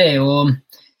 kultur jo,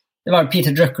 det var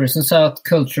Peter Drucker som sa at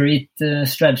culture eat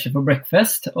strategy for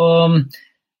breakfast, og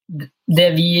det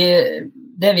vi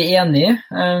enige i,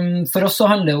 for oss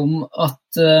så handler det om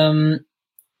at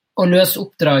å løse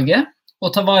oppdraget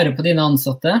og ta vare på dine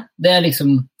ansatte, det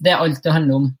liksom, det alt det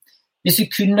handler om. Hvis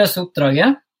vi kun løser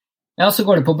oppdraget, ja, så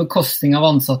går det på bekostning av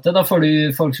ansatte, da får du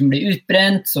folk som blir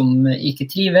utbrent, som ikke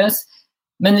trives.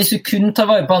 Men hvis du kun tar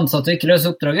vare på ansatte og ikke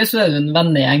løser oppdraget, så det en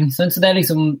vennegjeng. Så det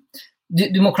liksom,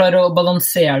 du må klare å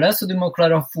balansere det, så du må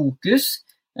klare å ha fokus.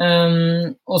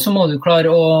 Og så må du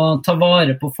klare å ta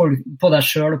vare på deg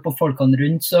selv og på folkene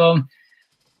rundt. Så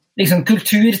liksom,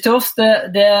 kultur til oss,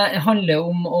 det handler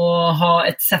om å ha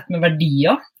et sett med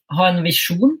verdier, ha en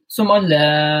visjon som alle,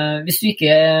 hvis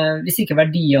ikke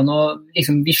verdiene og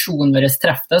liksom, visjonen vår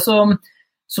treffer deg,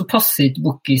 så passer ikke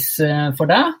Bookis for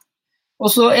deg. Og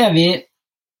så vi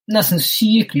nesten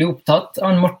sykelig opptatt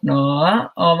av Morten og jeg,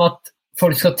 av at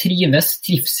folk skal trives,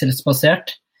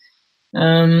 trivselsbasert.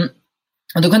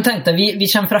 Og du kan tenke deg, vi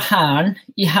kommer fra hæren.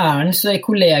 I hæren så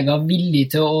kollegaer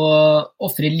villige til å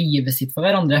offre livet sitt for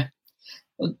hverandre.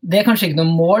 Og det kanskje ikke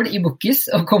noe mål i Bookis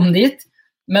å komme dit,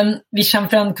 men vi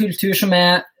kommer fra en kultur som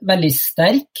veldig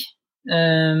sterk.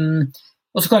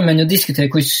 Og så kan man jo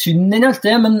diskutere hvor sunn den alt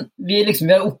men vi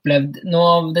har opplevd noe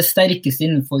av det sterkeste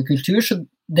innenfor kultur, så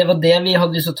det var det vi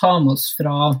hadde lyst til å ta med oss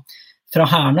fra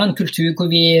hæren, en kultur hvor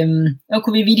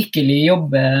vi virkelig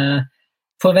jobber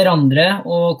for hverandre,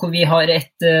 og hvor vi har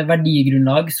et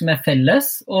verdigrunnlag som felles,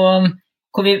 og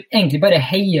hvor vi egentlig bare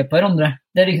heier på hverandre.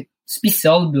 Det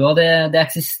spisse albuer, det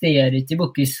eksisterer ikke i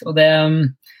Bookis, og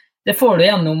det får du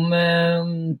gjennom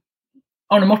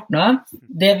Arne Morten.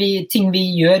 Ting vi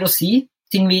gjør og sier,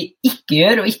 ting vi ikke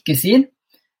gjør og ikke sier,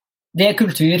 det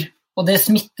kultur. Og det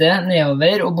smitter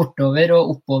nedover og bortover og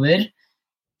oppover.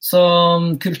 Så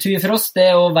kultur for oss,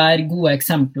 det å være gode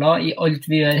eksempler i alt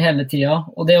vi gjør hele tiden.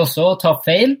 Og det også å ta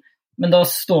feil, men da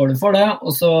står du for det,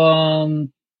 og så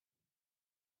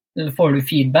får du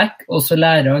feedback, og så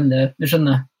lærer alle, du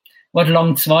skjønner. Det var et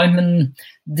langt svar, men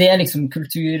det liksom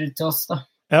kultur til oss da.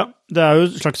 Ja, det jo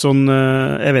et slags sånn,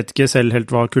 jeg vet ikke selv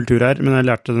helt hva kultur men jeg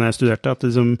lærte det når jeg studerte,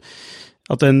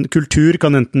 at en kultur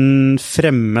kan enten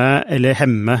fremme eller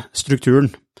hemme strukturen.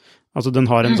 Altså den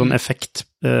har en sånn effekt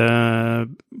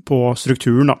på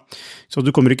strukturen da. Så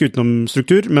du kommer ikke utenom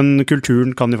struktur, men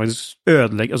kulturen kan jo faktisk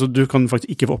ødelegge, altså du kan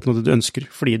faktisk ikke få oppnå det du ønsker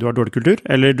fordi du har dårlig kultur,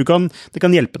 eller det kan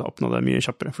hjelpe deg å oppnå det mye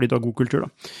kjappere fordi du har god kultur da.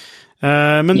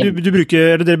 Men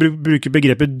dere bruker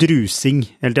begrepet drusing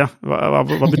hele tiden.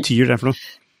 Hva betyr det for noe?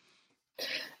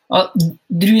 Ja,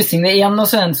 drusing igjen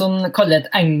også en sånn, kall det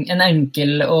en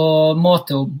enkel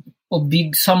måte å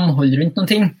bygge samhold rundt noen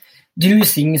ting.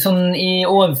 Drusing sånn i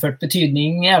overført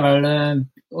betydning vel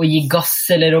å gi gass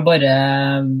eller å bare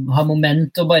ha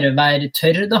moment og bare være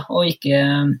tørr da, og ikke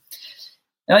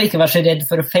være så redd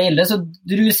for å feile. Så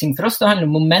drusing for oss, det handler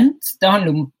om moment, det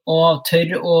handler om å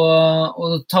tørre å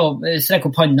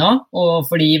strekke opp handa, og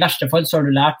fordi i verste fall så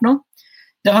har du lært noe.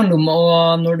 Det handler om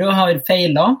når du har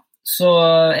feilet, så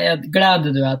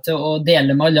gleder du deg til å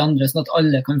dele med alle andre, sånn at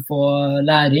alle kan få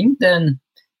læring. Det en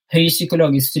høy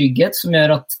psykologisk trygghet, som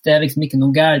gjør at det liksom ikke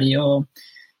noe gærlig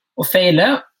å feile.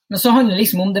 Men så handler det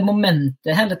liksom om det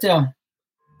momentet hele tiden.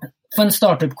 For en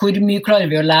startup, hvor mye klarer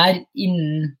vi å lære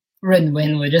innen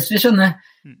runwayen vår, hvis vi skjønner?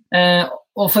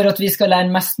 Og for at vi skal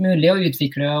lære mest mulig og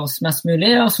utvikle oss mest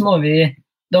mulig, ja, så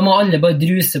da må alle bare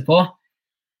druse på.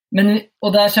 Og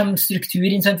der kommer struktur,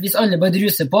 hvis alle bare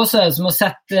druser på, så det som å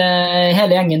sette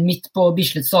hele gjengen midt på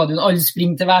Bislett stadion, alle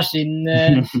springer til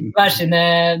hver sine,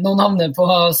 noen havner på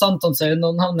Sankthanshaugen,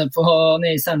 noen havner på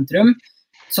nede i sentrum.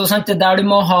 Så det der du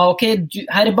må ha, ok,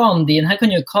 her banen din, her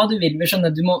kan du gjøre hva du vil, vi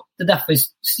skjønner, det derfor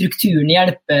strukturen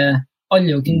hjelper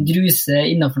alle å kunne druse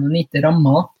innenfor noen gitte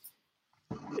rammer.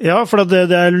 Ja, for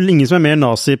det ingen som mer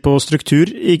nazi på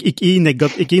struktur, ikke i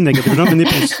negativ forstand, men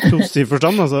i positiv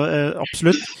forstand, altså,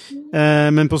 absolutt.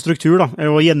 Men på struktur da,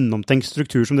 og gjennomtenkt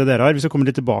struktur som det dere har, vi skal komme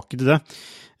litt tilbake til det.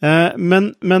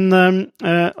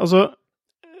 Altså,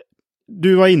 du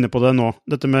var inne på det nå,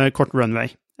 dette med kort runway,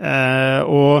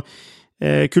 og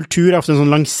kultur ofte en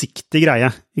sånn langsiktig greie,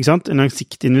 ikke sant? En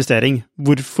langsiktig investering.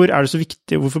 Hvorfor det så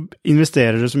viktig, hvorfor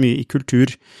investerer dere så mye i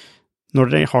kultur når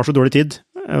dere har så dårlig tid,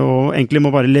 og egentlig må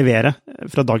bare levere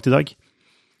fra dag til dag?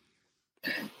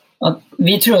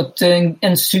 Vi tror at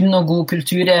en sunn og god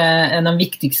kultur en av de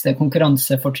viktigste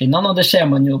konkurransefortrinnene, og det ser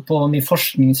man jo på mye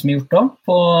forskning som gjort da,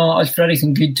 på alt fra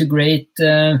liksom good to great.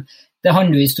 Det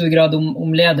handler jo i stor grad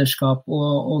om lederskap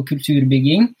og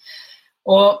kulturbygging.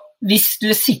 Og hvis du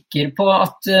sikker på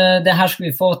at det her skal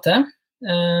vi få til,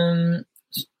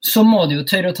 så må du jo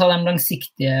tørre å ta de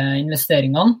langsiktige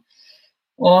investeringene.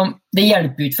 Og det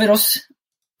hjelper jo ikke for oss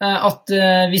at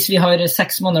hvis vi har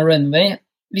 6 måneder runway,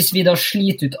 hvis vi da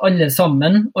sliter ut alle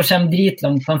sammen og kommer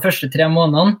dritlangt på de første 3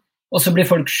 månedene, og så blir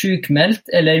folk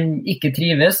sykmeldt eller ikke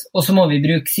trives, og så må vi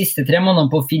bruke siste 3 månedene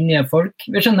på å finne nye folk.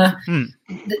 Vi skjønner,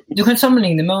 du kan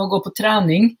sammenligne med å gå på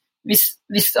trening.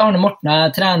 Hvis Arne Morten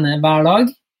trener hver dag,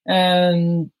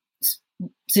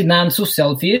 siden jeg en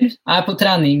sosial fyr, jeg på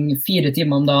trening 4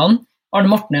 timer om dagen, Arne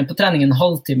Morten på trening en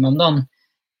halvtime om dagen.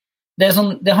 Det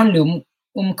handler jo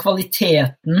om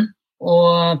kvaliteten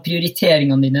og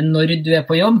prioriteringene dine når du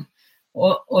på jobb.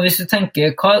 Og hvis du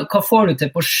tenker, hva får du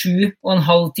til på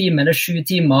 7,5 timer eller 7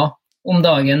 timer om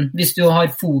dagen, hvis du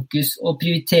har fokus og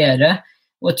prioriterer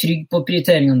og er trygg på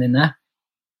prioriteringene dine?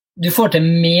 Du får til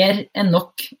mer enn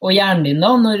nok, og hjernen din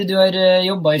da, når du har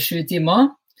jobbet i 7 timer,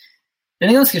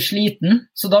 den ganske sliten,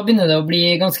 så da begynner det å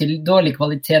bli ganske dårlig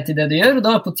kvalitet i det du gjør, og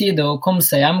da det på tide å komme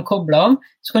seg hjem, koble av,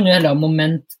 så kan du heller ha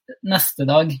moment neste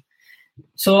dag.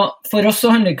 Så for oss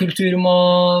så handler kultur om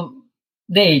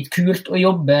det ikke kult å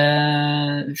jobbe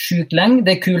sykt lenge,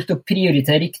 det kult å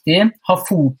prioritere riktig, ha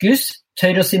fokus,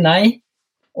 tørre å si nei,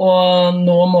 og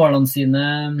nå målene sine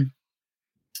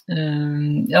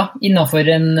innenfor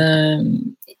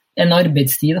en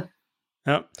arbeidstid.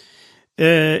 Da.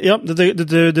 Ja,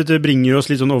 dette bringer oss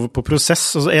litt sånn over på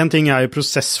prosess. Altså, en ting jo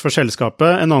prosess for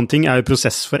selskapet, en annen ting jo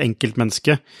prosess for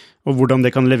enkeltmennesket, og hvordan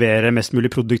det kan levere mest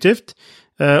mulig produktivt.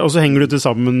 Og så henger det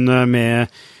sammen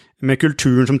med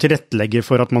kulturen som tilrettelegger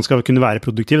for at man skal kunne være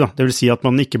produktiv. Da. Det vil si at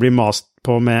man ikke blir mast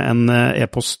på med en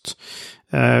e-post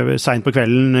sent på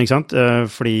kvelden, ikke sant?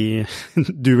 Fordi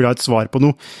du vil ha et svar på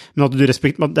noe, men at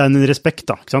det en respekt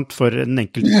da, ikke sant? For en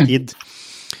enkelt tid.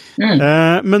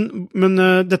 Men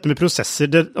dette med prosesser,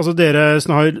 altså dere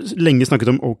har lenge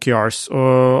snakket om OKRs,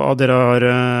 og dere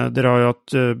har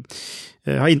hatt,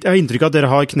 jeg har inntrykk av at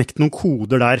dere har knekt noen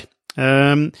koder der.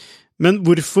 Men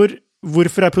hvorfor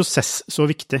prosess så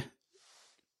viktig?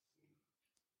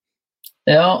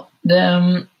 Ja,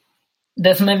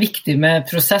 det som viktig med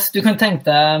prosess, du kan tenke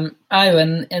deg, jo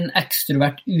en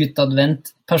ekstrovert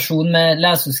utadvendt person med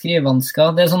lese- og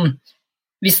skrivevansker. Det sånn,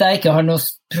 hvis jeg ikke har noe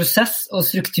prosess og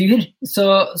struktur,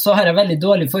 så har jeg veldig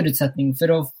dårlig forutsetning for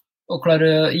å klare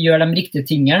å gjøre de riktige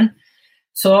tingene.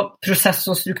 Så prosess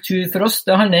og struktur for oss,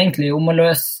 det handler egentlig om å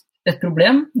løse et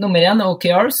problem. Nummer 1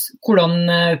 OKRs. Hvordan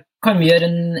kan vi gjøre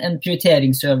en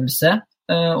prioriteringsøvelse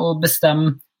og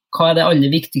bestemme hva det aller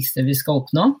viktigste vi skal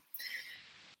oppnå?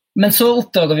 Men så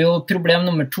oppdager vi jo problem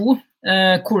nummer 2.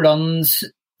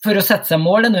 For å sette seg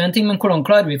mål noe en ting, men hvordan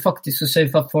klarer vi faktisk å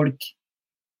sørge for at folk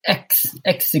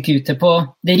eksekute på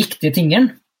de riktige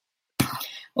tingene?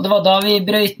 Og det var da vi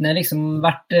brøyt ned liksom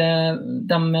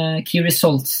de key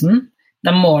resultsen,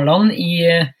 de målene i,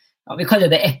 vi kaller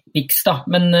det epics da,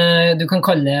 men du kan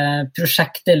kalle det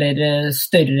prosjekt eller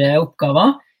større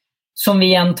oppgaver, som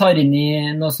vi igjen tar inn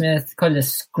i noe som vi kaller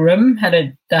Scrum,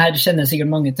 eller det her kjenner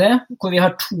sikkert mange til, hvor vi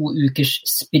har 2 ukers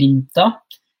sprinter.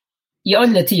 I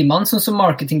alle timene, sånn som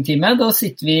marketingteamet, da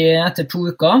sitter vi etter 2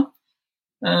 uker,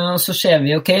 og så ser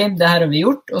vi, ok, det her har vi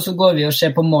gjort, og så går vi og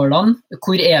ser på målene.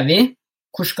 Hvor vi?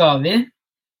 Hvor skal vi?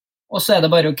 og så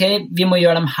det bare, ok, vi må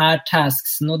gjøre de her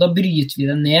tasksene, og da bryter vi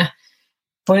det ned.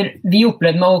 For vi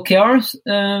opplevde med OKR,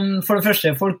 for det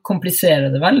første, folk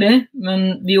kompliserer det veldig, men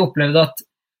vi opplevde at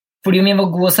fordi om vi var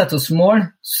gode å sette oss mål,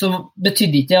 så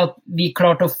betydde ikke at vi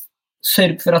klarte å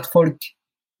sørge for at folk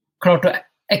klarte å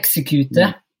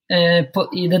eksekute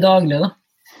i det daglige da.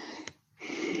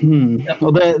 Ja.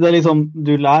 Og det liksom,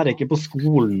 du lærer ikke på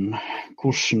skolen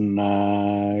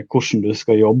hvordan du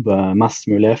skal jobbe mest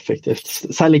mulig effektivt.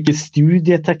 Selv ikke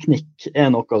studieteknikk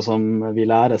noe som vi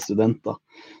lærer studenter.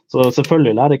 Så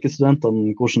selvfølgelig lærer ikke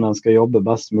studentene hvordan de skal jobbe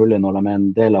best mulig når de en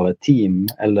del av et team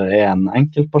eller en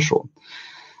enkeltperson.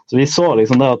 Så vi så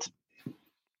liksom det at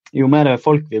jo mer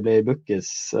folk vi ble i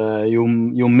Bookis,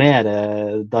 jo mer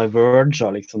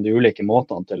diverger liksom de ulike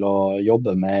måtene til å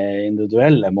jobbe med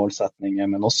individuelle målsetninger,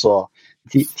 men også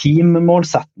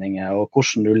teammålsetninger og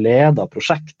hvordan du leder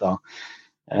prosjekter,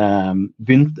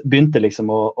 begynte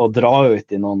liksom å dra ut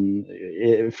i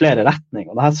flere retninger.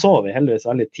 Og det her så vi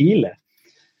heldigvis veldig tidlig.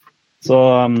 Så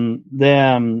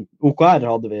OKR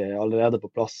hadde vi allerede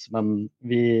på plass, men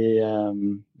vi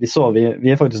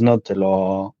faktisk nødt til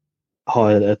å ha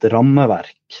et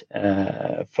rammeverk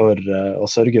for å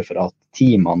sørge for at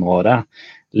teamene våre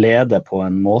leder på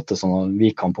en måte sånn at vi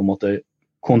kan på en måte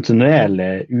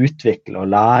kontinuerlig utvikle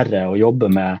og lære og jobbe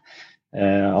med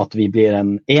at vi blir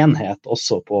en enhet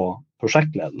også på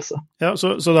prosjektledelse. Ja,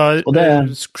 så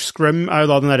Scrum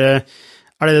jo da den der,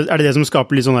 er det som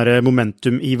skaper litt sånn der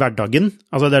momentum i hverdagen?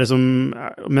 Altså det liksom,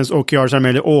 mens OKR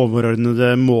mer de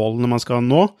overordnede målene man skal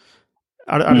nå?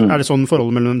 Er det sånn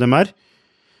forholdet mellom dem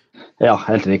Ja,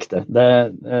 helt riktig.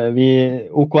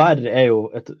 OKR jo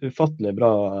et ufattelig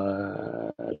bra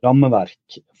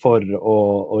rammeverk for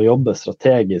å jobbe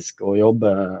strategisk og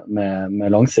jobbe med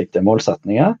langsiktige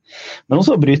målsetninger, men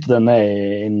også bryte det ned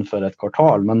innenfor et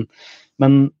kvartal.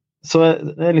 Men så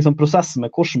det liksom prosessen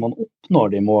med hvordan man oppnår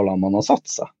de målene man har satt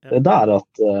seg. Det der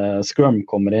at Scrum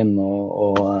kommer inn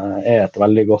og et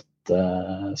veldig godt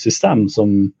system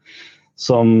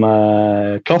som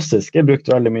klassisk brukt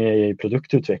veldig mye i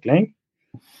produktutvikling,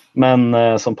 men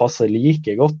som passer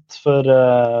like godt for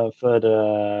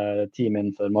team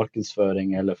innenfor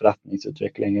markedsføring eller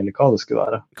forretningsutvikling, eller hva det skulle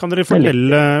være. Kan dere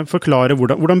forklare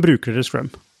hvordan bruker dere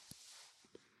Scrum?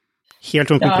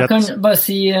 Helt sånn konkret. Ja, jeg kan bare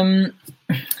si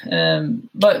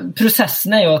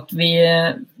prosessen jo at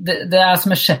det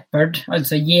som shepherd,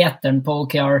 altså gjeteren på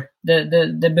OKR.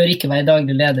 Det bør ikke være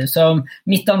daglig leder. Så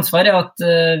mitt ansvar at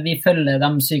vi følger de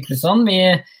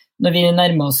syklusene. Når vi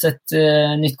nærmer oss et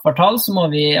nytt kvartal, så må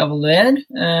vi evaluere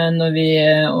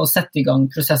og sette i gang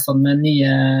prosessene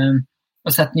med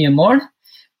og sette nye mål.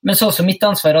 Men så også mitt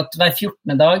ansvar at hver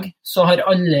 14. dag så har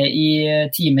alle i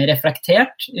teamet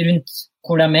reflektert rundt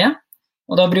hvor de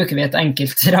og da bruker vi et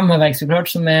enkelt rammeverk så klart,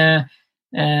 som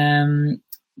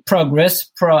progress,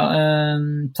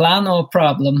 plan og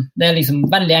problem. Det liksom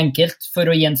veldig enkelt for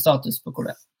å gi en status på hvor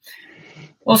det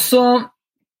Og så,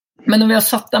 men når vi har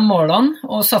satt de målene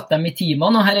og satt dem i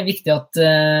teamene, og her viktig at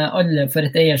alle får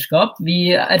et eierskap,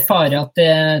 vi erfarer at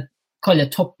det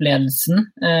kaller toppledelsen,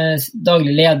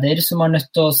 daglig leder, som har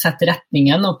nødt til å sette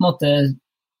retningen, og på en måte,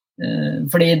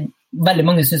 fordi veldig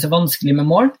mange synes det vanskelig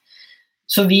med mål,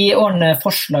 så vi ordner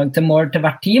forslag til mål til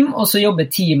hvert team, og så jobber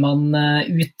teamene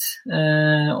ut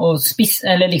og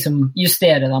eller liksom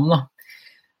justere dem da.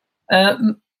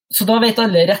 Så da vet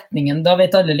alle retningen, da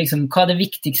vet alle liksom hva det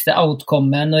viktigste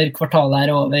outcomet når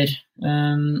kvartalet over.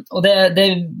 Og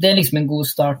det liksom en god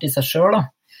start i seg selv da.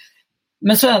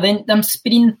 Men så det de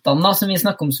sprintene da, som vi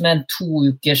snakker om, som en 2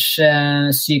 ukers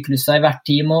sykluser i hvert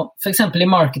team, og for eksempel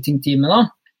i marketingteamet da,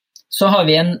 så har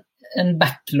vi en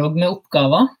backlog med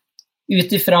oppgaver,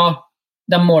 ut ifra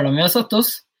de målene vi har satt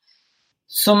oss,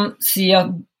 som sier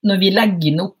at når vi legger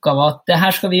inn oppgaver, at det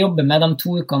her skal vi jobbe med de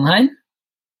 2 ukene her,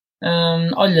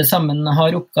 alle sammen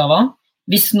har oppgaver.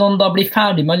 Hvis noen da blir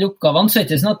ferdig med alle oppgavene, så det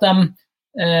ikke sånn at de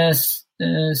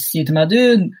sier til meg,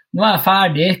 nå jeg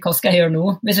ferdig, hva skal jeg gjøre nå?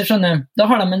 Hvis jeg skjønner, da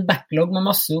har de en backlog med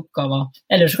masse oppgaver.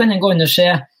 Eller så kan jeg gå inn og se,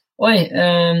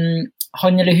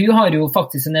 han eller hun har jo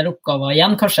faktisk en del oppgaver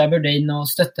igjen, kanskje jeg burde inn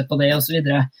og støtte på det og så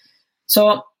videre. Så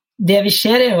det vi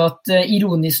ser jo at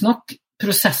ironisk nok,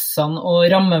 prosessene og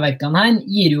rammeverkene her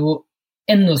gir jo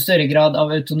enda større grad av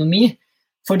autonomi,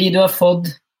 fordi du har fått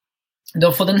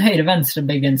en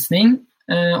høyre-venstre-begrensning,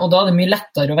 og da det mye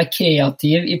lettere å være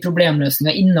kreativ i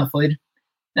problemløsninger innenfor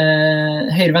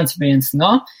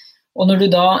høyre-venstre-begrensninger, og når du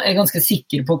da ganske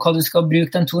sikker på hva du skal bruke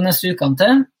de 2 neste ukene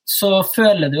til, så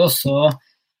føler du også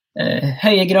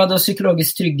høye grad av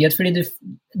psykologisk trygghet, fordi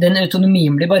den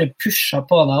autonomien blir bare pushet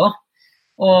på deg da.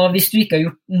 Og hvis du ikke har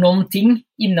gjort noen ting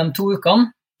innen de 2 ukene,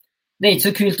 det er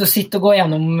ikke så kult å sitte og gå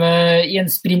gjennom i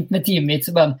en sprint med teamet mitt,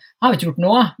 så bare, har vi ikke gjort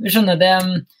noe? Vi skjønner det,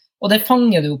 og det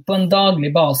fanger du på en daglig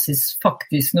basis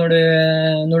faktisk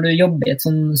når du jobber i et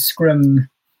sånn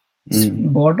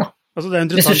Scrum-board da. Altså det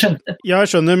interessant. Ja, jeg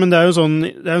skjønner, men det er jo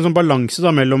en sånn balanse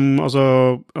da mellom,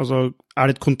 altså, er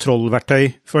det et kontrollverktøy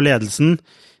for ledelsen,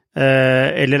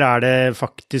 eller er det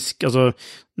faktisk, altså,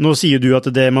 nå sier du at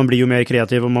man blir jo mer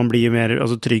kreativ, og man blir jo mer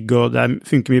trygg, og det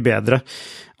funker mye bedre,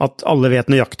 at alle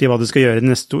vet nøyaktig hva de skal gjøre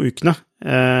de neste 2 ukene.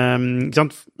 Ikke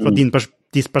sant? Fra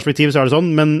ditt perspektiv så er det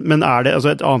sånn, men er det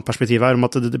et annet perspektiv her om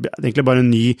at det er egentlig bare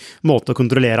en ny måte å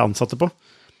kontrollere ansatte på?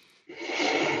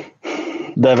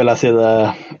 Det vil jeg si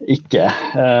det ikke.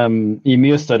 I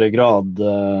mye større grad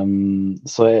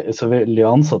så vil de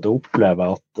ansatte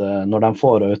oppleve at når de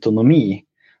får autonomi,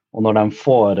 og når de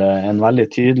får en veldig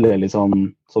tydelig, liksom,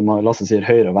 som Lasse sier,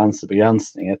 høyre og venstre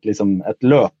begrensning, et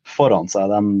løp foran seg,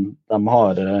 de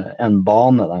har en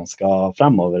bane de skal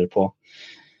fremover på,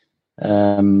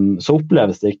 så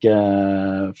oppleves det ikke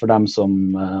for dem som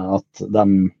at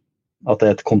det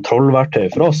er et kontrollverktøy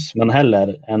for oss, men heller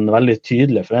en veldig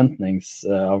tydelig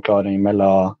forventningsavklaring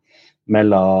mellom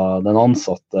den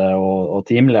ansatte og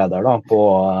teamleder da, på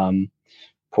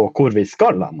hvor vi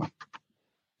skal lande.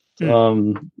 Så,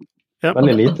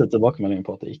 veldig lite tilbakemelding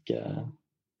på at det ikke...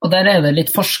 Og der er det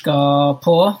litt forsket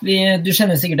på. Du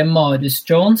kjenner sikkert Marius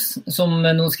Jones, som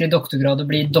nå skriver doktorgrad og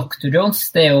blir Dr.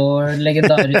 Jones. Det er jo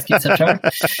legendarisk i seg selv.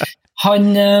 Han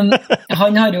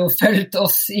har jo følt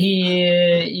oss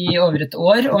i over et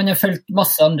år, og han har følt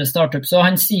masse andre startups, og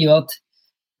han sier jo at,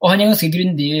 og han er ganske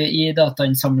grundig i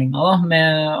datainnsamlinga da, med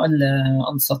alle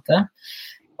ansatte,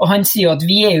 og han sier jo at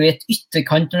vi er jo i et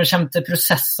ytterkant når det kommer til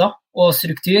prosesser og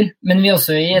struktur, men vi er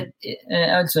også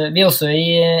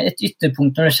i et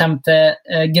ytterpunkt når det kommer til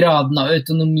graden av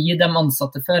autonomi de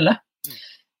ansatte føler.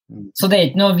 Så det er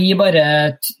ikke noe vi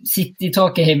bare sitter i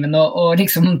tåkeheimen og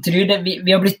liksom tror det.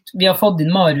 Vi har fått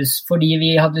inn Marius fordi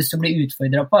vi hadde lyst til å bli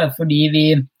utfordret på det, fordi vi...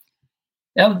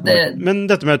 Ja, Men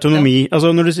dette med autonomi, altså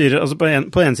når du sier,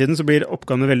 på en siden så blir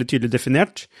oppgavene veldig tydelig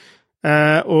definert,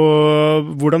 og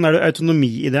hvordan er det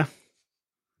autonomi i det?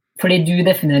 Fordi du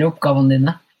definerer oppgavene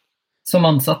dine som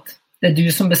ansatt. Det er du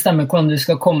som bestemmer hvordan du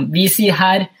skal komme. Vi sier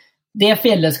her, det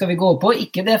fjellet skal vi gå på,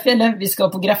 ikke det fjellet. Vi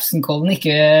skal på Grefsenkollen,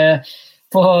 ikke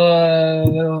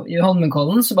i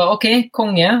Holmenkollen. Så bare, ok,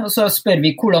 konge, og så spør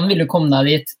vi hvordan vil du komme deg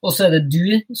dit. Og så er det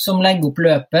du som legger opp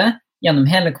løpet gjennom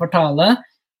hele kvartalet,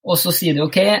 og så sier du,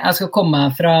 ok, jeg skal komme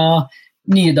meg fra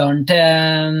Nydalen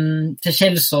til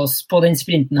Kjelsås på den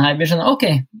sprinten her. Vi skjønner, ok,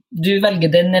 du velger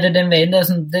den eller den veien,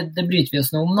 det bryter vi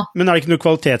oss noe om da. Men er det ikke noe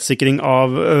kvalitetssikring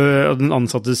av den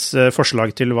ansattes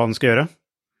forslag til hva den skal gjøre?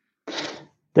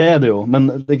 Det er det jo, men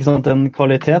det er ikke sånn at den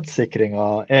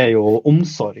kvalitetssikringen er jo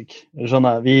omsorg.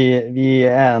 Skjønner, vi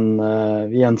er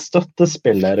en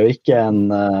støttespiller og ikke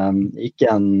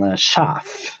en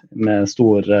sjef med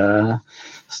store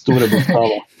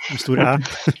bokstaver. Stor æ.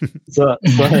 så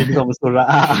er det ikke sånn med store æ.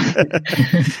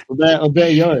 Og det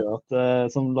gjør jo at,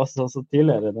 som Lasse sa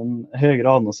tidligere, den høye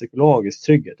graden av psykologisk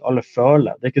trygghet, alle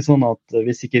føler. Det er ikke sånn at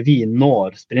hvis ikke vi når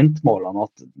sprintmålene,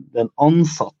 at den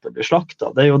ansatte blir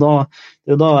slaktet. Det er jo da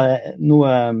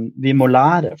noe vi må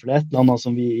lære, for det er et eller annet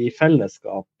som vi i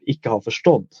fellesskap ikke har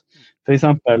forstått. For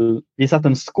eksempel, vi setter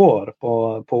en score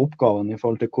på oppgaven i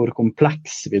forhold til hvor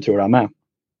kompleks vi tror de er.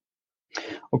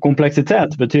 Og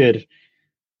kompleksitet betyr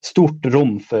stort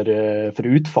rom for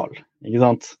utfall, ikke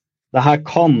sant? Dette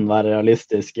kan være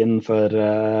realistisk innenfor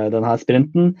denne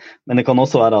sprinten, men det kan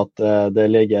også være at det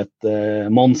ligger et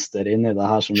monster inni det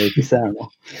her som vi ikke ser nå.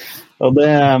 Og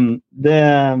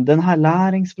denne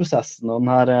læringsprosessen og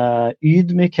denne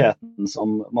ydmykheten som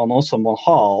man også må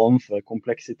ha overfor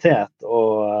kompleksitet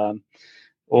og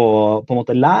på en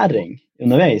måte læring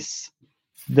underveis,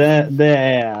 det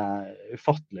er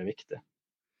ufattelig viktig.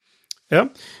 Ja,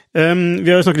 vi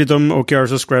har jo snakket litt om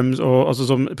OKRs og Scrums og, altså,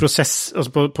 som prosess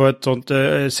altså på et sånt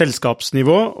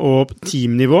selskapsnivå og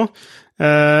teamnivå,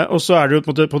 og så er det jo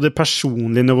på en måte på det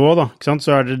personlige nivået da, ikke sant?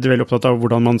 Så er det veldig opptatt av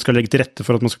hvordan man skal legge til rette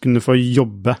for at man skal kunne få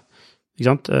jobbe, ikke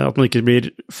sant? At man ikke blir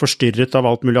forstyrret av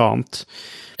alt mulig annet.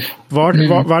 Hva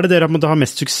er det dere har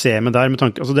mest suksess med der? Med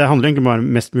tanke, altså det handler egentlig om å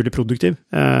være mest mulig produktiv,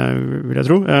 vil jeg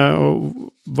tro, og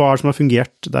hva er det som har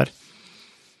fungert der?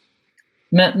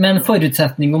 Med en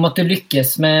forutsetning om at du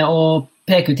lykkes med å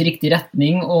peke ut i riktig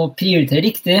retning og prioritere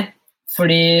riktig,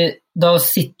 fordi da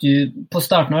sitter du på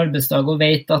starten av arbeidsdag og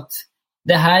vet at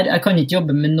det her, jeg kan ikke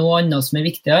jobbe med noe annet som er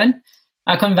viktigere.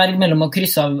 Jeg kan velge mellom å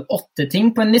krysse av 8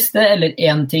 ting på en liste eller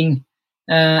 1 ting.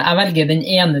 Jeg velger den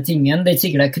ene tingen, det er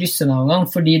sikkert jeg krysser noen gang,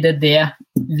 fordi det er det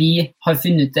vi har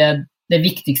funnet ut det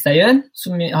viktigste jeg gjør,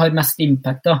 som har mest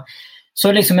impact da.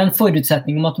 Så liksom en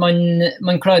forutsetning om at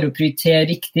man klarer å prioritere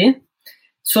riktig,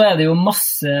 så det jo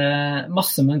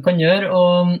masse man kan gjøre,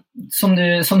 og som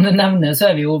du nevner,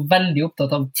 så vi jo veldig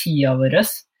opptatt av tida vår.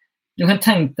 Du kan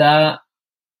tenke deg,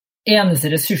 eneste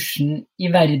ressursen i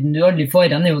verden du aldri får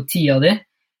igjen jo tida di,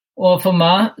 og for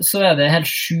meg så det helt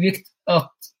sjukt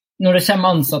at når det kommer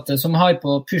ansatte som har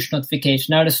på push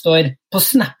notification, her det står, på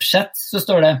Snapchat så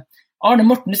står det, Arne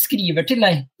Morten skriver til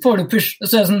deg, får du push? Og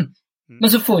så det sånn, men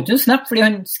så får du en snap, fordi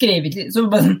han skrev ikke, så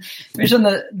bare sånn, vi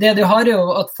skjønner, det du har jo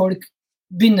at folk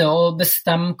begynner å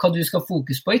bestemme hva du skal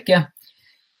fokus på, ikke?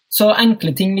 Så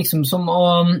enkle ting liksom som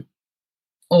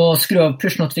å skru av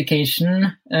push notification,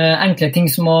 enkle ting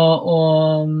som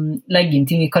å legge inn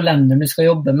ting i kalenderen du skal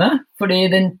jobbe med, fordi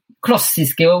den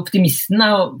klassiske optimisten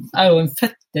jo en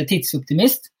fette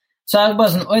tidsoptimist, så det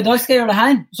bare sånn, i dag skal jeg gjøre det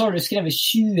her, så har du skrevet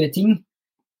 20 ting,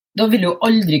 da vil du jo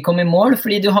aldri komme i mål,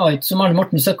 fordi du har ikke, som Arne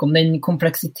Morten snakker om, den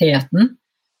kompleksiteten.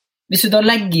 Hvis du da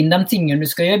legger inn de tingene du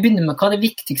skal gjøre, begynner med hva det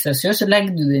viktigste jeg skal gjøre, så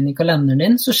legger du det inn i kalenderen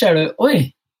din, så ser du, jeg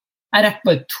rekker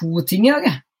bare 2 ting i dag.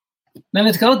 Men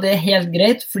vet du hva, det helt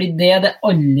greit, fordi det det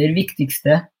aller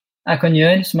viktigste jeg kan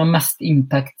gjøre, som har mest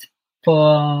impact på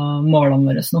målene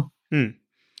våre nå.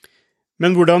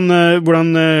 Men hvordan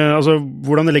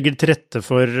det legger til rette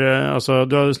for,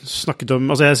 du har snakket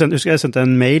om, jeg sendte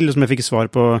en mail som jeg fikk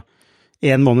svar på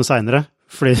 1 måned senere,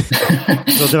 fordi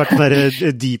det hadde vært den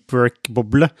der deep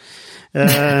work-boble.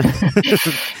 Nei,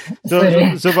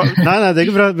 det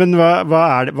ikke bra, men hva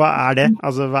det?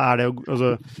 Altså, hva det? Altså,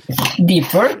 deep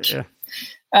work?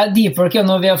 Deep work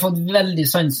noe vi har fått veldig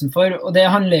sansen for, og det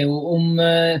handler jo om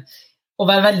å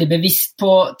være veldig bevisst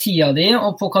på tida di,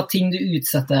 og på hva ting du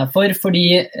utsetter deg for, fordi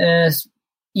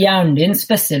hjernen din,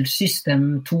 spesielt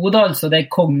system 2, da, altså det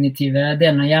kognitive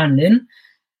delen av hjernen din,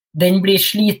 den blir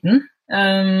sliten,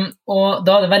 og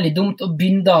da det veldig dumt å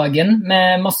begynne dagen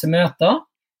med masse møter,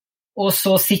 og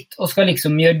så sitte og skal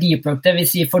liksom gjøre deep work. Det vil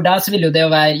si, for deg så vil jo det å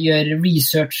gjøre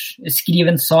research, skrive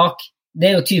en sak,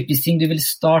 det jo typisk ting du vil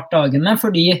starte dagen med,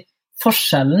 fordi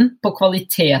forskjellen på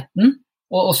kvaliteten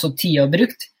og også tida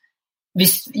brukt,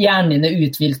 hvis hjernen din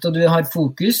uthvilt og du har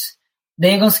fokus,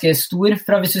 det ganske stor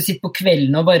fra hvis du sitter på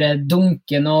kvelden og bare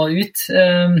dunker noe ut.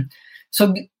 Så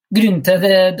grunnen til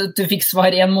at du fikk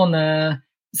svar 1 måned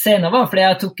senere var fordi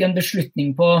jeg tok en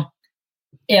beslutning på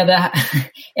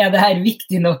det her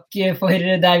viktig nok for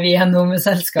der vi nå med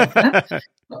selskapet?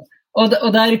 Og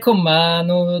der kom jeg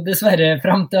nå dessverre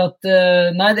frem til at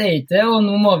nei, det ikke det, og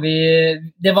nå må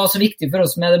det var så viktig for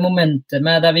oss med det momentet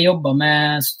med der vi jobbet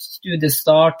med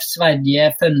studiestart,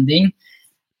 Sverige, funding,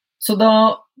 så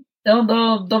da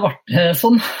ble det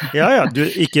sånn. Ja,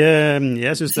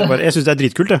 jeg synes det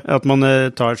dritkult at man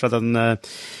tar seg den,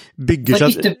 bygger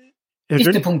seg...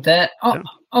 Ytterpunktet,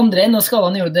 andre enden av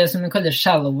skalaen jo det som vi kaller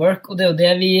shallow work, og det jo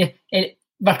det vi i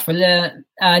hvert fall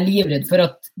livredd for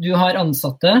at du har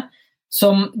ansatte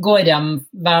som går hjem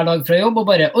hver dag fra jobb og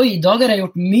bare, i dag har jeg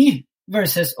gjort mye,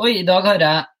 versus, i dag har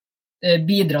jeg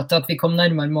bidratt til at vi kom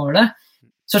nærmere målet.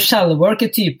 Så shallow work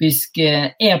typisk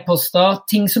e-poster,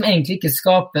 ting som egentlig ikke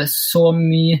skaper så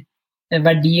mye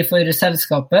verdi for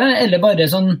selskapet, eller bare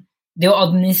sånn, det å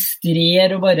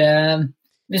administrere og bare...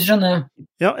 Hvis du skjønner?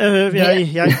 Ja,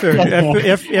 jeg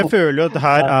føler jo at det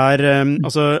her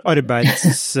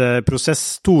arbeidsprosess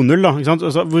 2.0 da, ikke sant?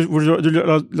 Altså,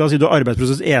 la oss si du har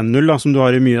arbeidsprosess 1.0 da, som du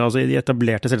har i mye i de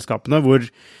etablerte selskapene, hvor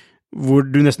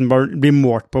du nesten bare blir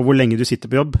målt på hvor lenge du sitter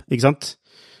på jobb, ikke sant?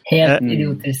 Helt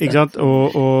idiotisk. Ikke sant?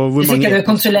 Og hvor hvis ikke du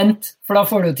konsulent, for da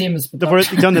får du timesbetalt.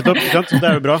 Ikke sant, nettopp, ikke sant?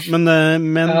 Det jo bra, men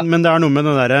det noe med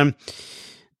den der...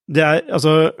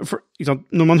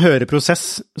 når man hører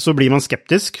prosess, så blir man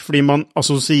skeptisk, fordi man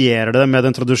assosierer det med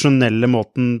den tradisjonelle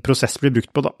måten prosess blir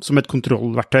brukt på, da, som et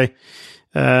kontrollverktøy.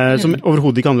 Som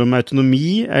overhodet ikke handler om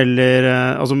autonomi, eller,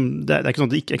 det ikke sånn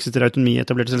at det ikke eksisterer autonomi i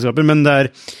etablerte selskaper, men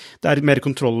det et mer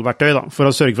kontrollverktøy da, for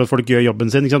å sørge for at folk gjør jobben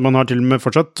sin. Ikke sant? Man har til og med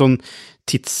fortsatt sånn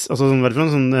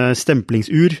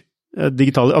stemplingsur,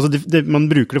 digitale, man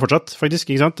bruker det fortsatt,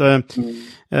 faktisk, ikke sant?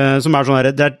 Som sånn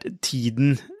her, det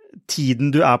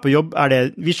tiden du på jobb,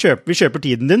 det, vi kjøper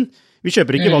tiden din, vi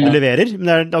kjøper ikke hva du leverer,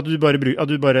 men det at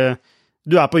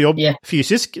du på jobb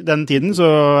fysisk den tiden, så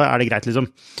det greit liksom.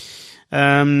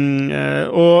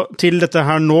 Og til dette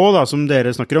her nå da, som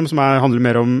dere snakker om, som handler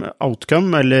mer om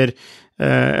outcome, eller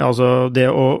det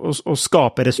å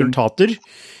skape resultater,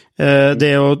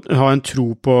 det å ha en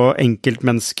tro på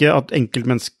enkeltmennesket, at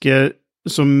enkeltmennesket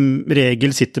som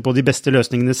regel sitter på de beste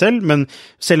løsningene selv, men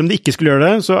selv om de ikke skulle gjøre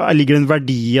det, så ligger det en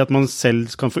verdi i at man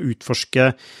selv kan få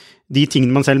utforske de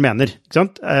tingene man selv mener, ikke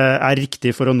sant?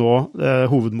 Riktig for å nå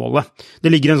hovedmålet. Det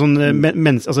ligger en sånn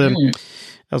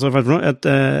altså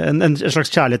en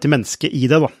slags kjærlighet til mennesket i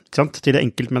det da, ikke sant? Til det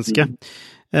enkeltmennesket.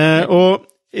 Og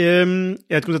jeg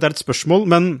vet ikke om dette et spørsmål,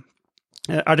 men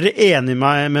dere enige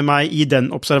med meg i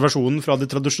den observasjonen fra det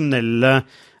tradisjonelle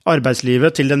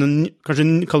arbeidslivet til denne,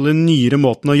 kanskje kaller det nyere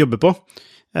måten å jobbe på?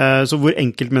 Så hvor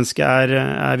enkeltmennesket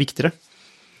viktigere?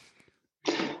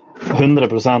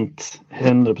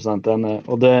 100% enig.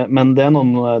 Men det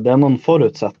noen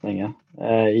forutsetninger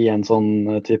i en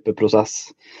sånn type prosess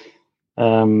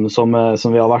som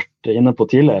vi har vært inne på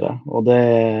tidligere. Og det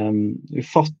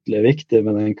ufattelig viktig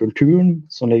med den kulturen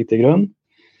som ligger til grunn.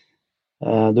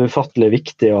 Det ufattelig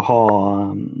viktig å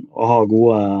ha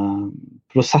gode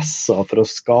prosesser for å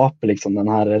skape liksom den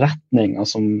her retningen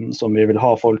som vi vil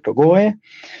ha folk til å gå i.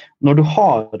 Når du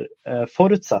har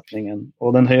forutsetningen og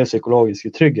den høye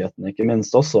psykologiske tryggheten, ikke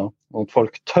minst også, og at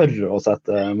folk tør å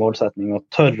sette målsetning og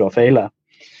tør å feile,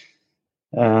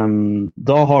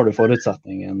 da har du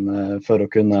forutsetningen for å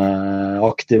kunne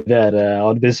aktivere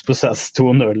arbeidsprosess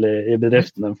 2.0 i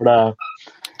bedriftene. For det.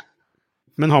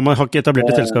 Men har ikke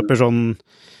etablert et selskaper sånn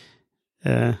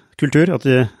kultur, at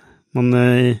man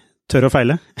tør å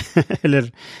feile? eller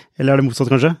det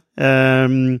motsatt kanskje?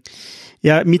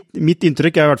 Mitt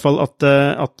inntrykk i hvert fall at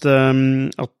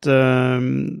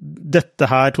dette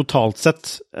her totalt sett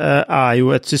jo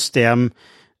et system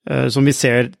som vi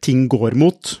ser ting går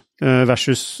mot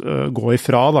versus gå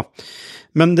ifra da.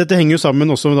 Men dette henger jo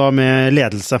sammen også da med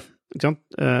ledelse, ikke sant?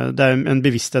 Det en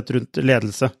bevissthet rundt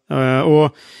ledelse. Og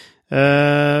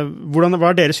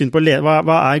hva deres syn på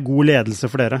hva god ledelse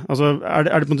for dere? Altså,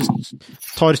 det på en måte,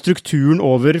 tar strukturen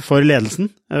over for ledelsen,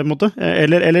 på en måte?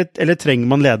 Eller trenger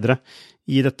man ledere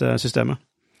i dette systemet?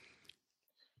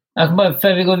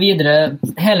 Før vi går videre,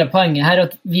 hele poenget her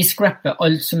at vi scrapper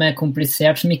alt som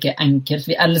komplisert, som ikke enkelt.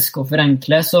 Vi elsker å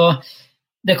forenkle, så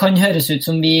det kan høres ut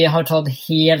som vi har tatt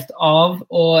helt av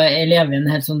og lever i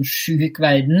en helt sånn syk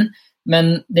verden,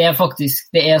 men det faktisk,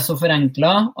 det så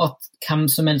forenklet at hvem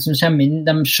som helst som kommer inn,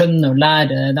 de skjønner å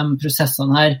lære de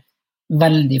prosessene her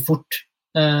veldig fort.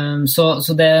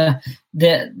 Så det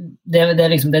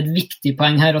liksom, det et viktig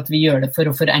poeng her at vi gjør det for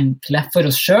å forenkle for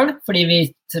oss selv, fordi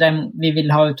vi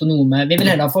vil ha autonome, vi vil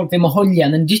heller ha folk, vi må holde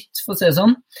igjen en dytt, for å si det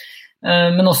sånn,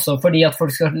 men også fordi at folk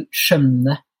skal skjønne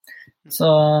det. Så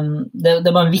det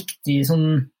bare en viktig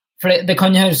sånn, for det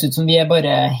kan høres ut som vi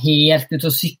bare helt ute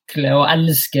å sykle og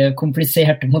elsker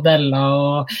kompliserte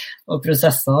modeller og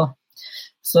prosesser.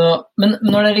 Så, men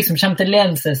når det liksom kommer til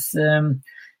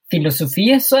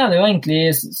ledelsesfilosofi, så det jo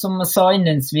egentlig, som jeg sa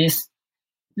innledningsvis,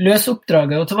 løs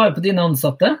oppdraget og ta vare på dine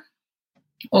ansatte.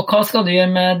 Og hva skal du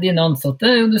gjøre med dine ansatte?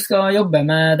 Jo, du skal jobbe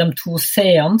med de 2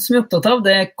 C-ene som vi opptatt av,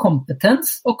 det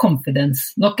kompetens og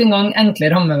confidence. Nok en gang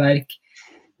enkle rammeverk.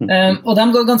 Og de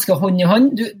går ganske hånd i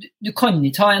hånd. Du kan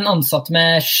ikke ha en ansatt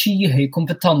med skyhøy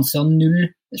kompetanse og 0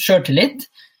 selvtillit,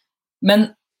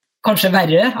 men kanskje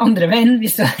verre andre veien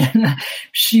hvis du har en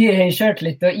skyhøy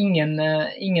selvtillit og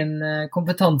ingen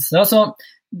kompetanse. Altså,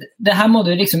 det her må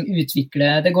du liksom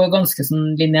utvikle, det går ganske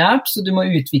sånn lineært, så du må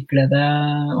utvikle det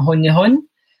hånd i hånd.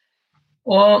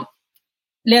 Og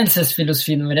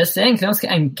ledelsesfilosofien vår egentlig ganske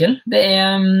enkel. Det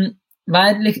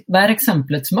vær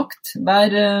eksempelets makt, vær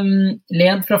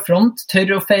led fra front,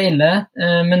 tør å feile,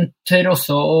 men tør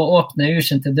også å åpne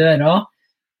ukjente dører.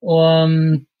 Og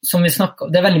som vi snakker,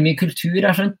 det veldig mye kultur,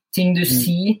 sånn, ting du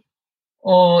sier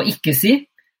og ikke sier,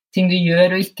 ting du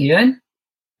gjør og ikke gjør.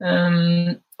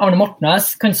 Arne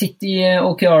Mortnes kan sitte i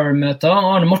OKR-møter,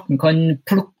 og Arne Morten kan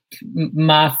plukke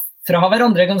meg fra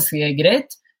hverandre ganske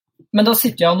greit, men da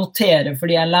sitter jeg og noterer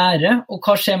fordi jeg lærer, og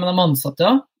hva skjer med de ansatte?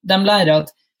 De lærer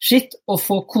at shit, å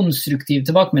få konstruktiv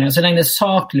tilbakemelding, så lenge det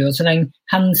saklig, og så lenge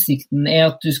hensikten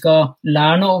at du skal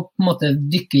lære noe og på en måte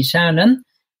dykke i kjernen,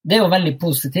 det jo veldig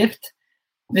positivt.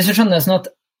 Hvis du skjønner sånn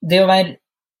at det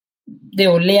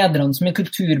jo lederne som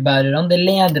kulturbærerne, det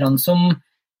lederne som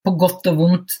på godt og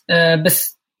vondt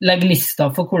legger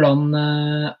lista for hvordan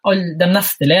de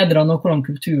neste lederne og hvordan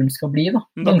kulturen skal bli. Da.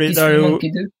 Det jo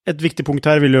et viktig punkt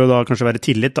her vil jo da kanskje være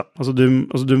tillit. Da. Altså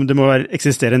det må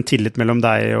eksistere en tillit mellom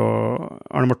deg og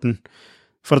Arne Morten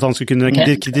for at han skal kunne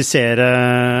kritisere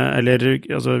eller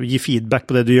altså, gi feedback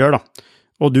på det du gjør. Da.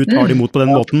 Og du tar det imot på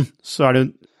den måten, så det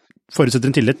forutsetter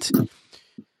en tillit.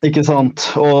 Ikke sant,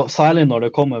 og særlig når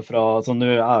det kommer fra, så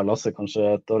nå Lasse kanskje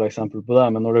et dårlig eksempel på det,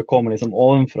 men når det kommer liksom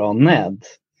ovenfra og ned,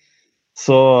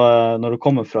 så når det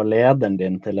kommer fra lederen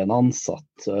din til en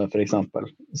ansatt, for eksempel,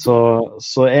 så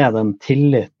den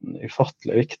tilliten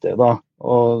ufattelig viktig da,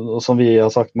 og som vi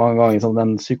har sagt mange ganger, sånn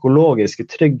den psykologiske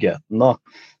tryggheten da,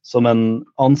 som en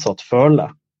ansatt føler,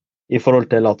 i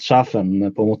forhold til at sjefen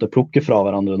på en måte plukker fra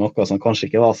hverandre noe som kanskje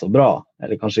ikke var så bra,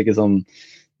 eller kanskje ikke som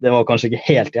det var kanskje ikke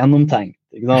helt gjennomtenkt,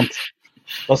 ikke sant?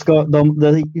 Det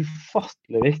er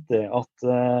ufattelig viktig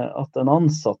at en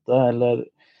ansatte, eller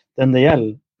den det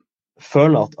gjelder,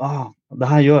 føler at det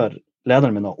her gjør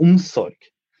lederen min av omsorg.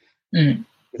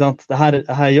 Ikke sant? Det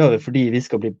her gjør vi fordi vi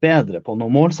skal bli bedre på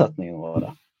noen målsetningene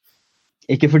våre.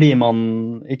 Ikke fordi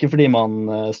man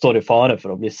står i fare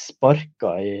for å bli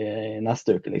sparket i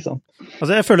neste uke, liksom.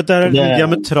 Altså, jeg føler at det er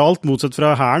diametralt motsatt fra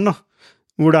hæren, da.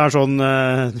 Hvor det er sånn,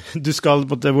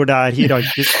 hvor det er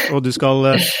hierarkisk, og du skal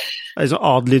liksom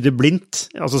adlyde blindt,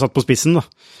 altså satt på spissen, da.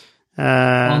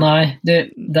 Nei,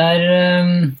 der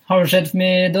har du sett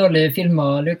mye dårlige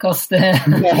filmer, Lukas.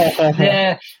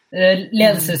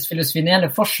 Ledelsesfilosofien i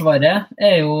hele Forsvaret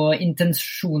er jo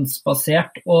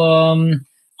intensjonsbasert, og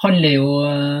handler jo,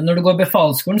 når du går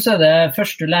befalsskolen, så er det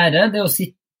første du lærer, det er å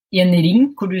sitte i en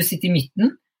ring hvor du sitter i midten,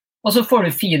 og så får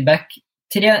du feedback,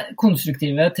 3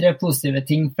 konstruktive, 3 positive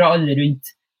ting fra alle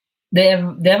rundt. Det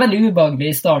er veldig ubehagelig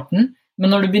i starten, men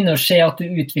når du begynner å se at du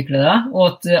utvikler deg, og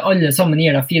at alle sammen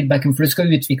gir deg feedbacken for du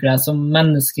skal utvikle deg som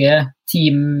menneske,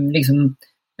 team, liksom,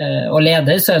 og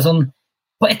leder, så er det sånn,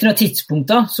 på et eller annet tidspunkt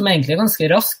da, som egentlig er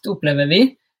ganske raskt, opplever vi,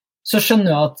 så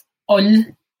skjønner jeg at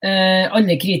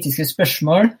alle kritiske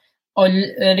spørsmål,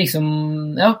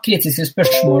 kritiske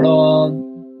spørsmål, og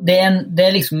det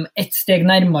er liksom et steg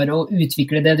nærmere å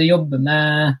utvikle det du jobber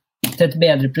med til et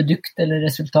bedre produkt eller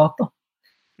resultat da.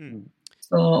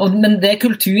 Men det er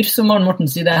kultur, som Arne Morten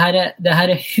sier, det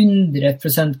her er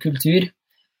 100% kultur.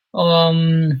 Og,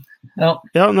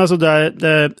 altså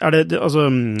altså,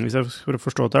 hvis jeg skal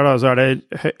forstå det her da, så er det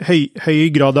høy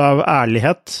grad av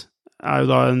ærlighet er jo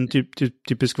da en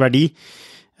typisk verdi,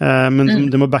 men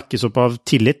det må backes opp av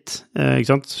tillit,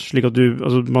 ikke sant? Slik at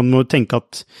man må tenke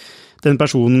at den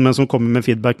personen som kommer med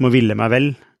feedback må ville meg vel.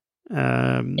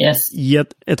 I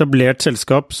et etablert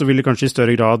selskap så vil det kanskje i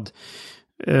større grad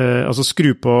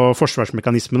skru på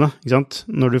forsvarsmekanismene, ikke sant?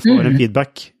 Når du får en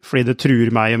feedback, fordi det truer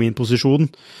meg og min posisjon.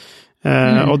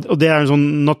 Og det er en sånn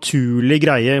naturlig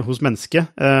greie hos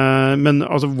mennesket. Men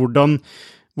altså,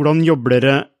 hvordan jobber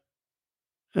dere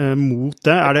mot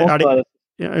det?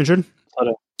 Unnskyld?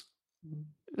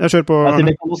 Jeg kjører på...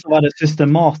 Det kan også være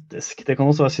systematisk. Det kan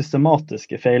også være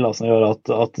systematiske feiler som gjør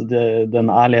at den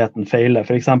ærligheten feiler.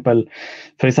 For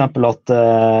eksempel at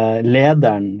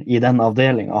lederen i den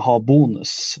avdelingen har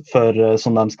bonus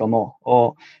som de skal nå.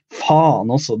 Og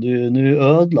faen også, nå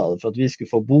ødela det for at vi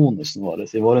skulle få bonusen vår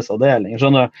i vår avdeling.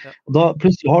 Skjønner du? Og da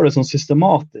plutselig har du sånn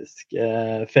systematisk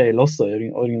feil også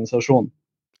i organisasjonen.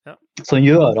 Som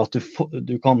gjør at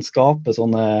du kan skape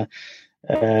sånne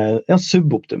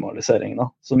suboptimalisering da,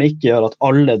 som ikke gjør at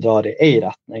alle drar i en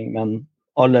retning, men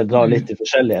alle drar litt i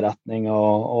forskjellige retninger.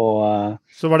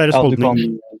 Så var deres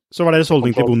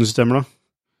holdning til bonussystemer da?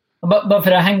 Bare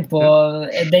for å henge på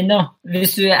den da,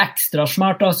 hvis du er ekstra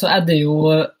smart da, så er det jo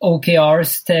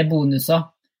OKRs til bonuser,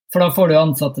 for da får du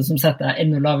ansatte som setter deg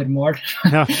enda lavere mål.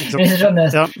 Ja, så dere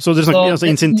snakker altså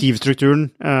insentivstrukturen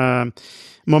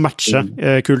må matche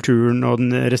kulturen og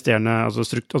den resterende, altså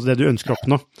det du ønsker å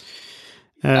oppnå.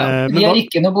 Vi har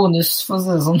ikke noe bonus, for å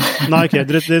si det sånn. Nei, ok,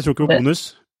 dere tror ikke på bonus?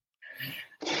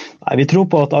 Nei, vi tror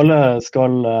på at alle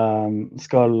skal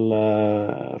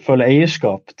føle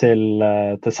eierskap til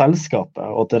selskapet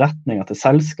og til retningen til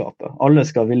selskapet. Alle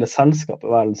skal ville selskapet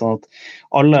vel, sånn at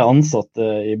alle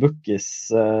ansatte i Bookis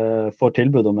får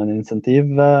tilbud om en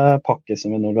insentivpakke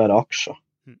som involverer aksjer.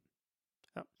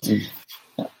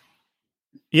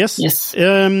 Yes.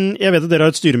 Jeg vet at dere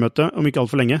har et styremøte om ikke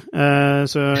alt for lenge,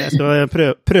 så jeg skal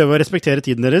prøve å respektere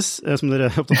tiden deres, som dere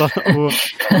er opptatt av,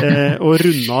 og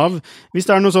runde av. Hvis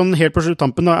det er noe sånn helt på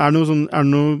tampen, da, er det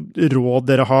noe råd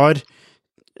dere har,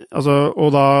 altså,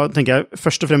 og da tenker jeg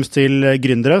først og fremst til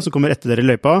gründere som kommer etter dere i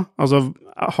løypa, altså,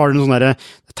 har dere noe sånn der,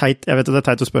 jeg vet at det er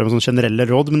teit å spørre om sånne generelle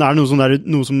råd, men er det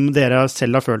noe som dere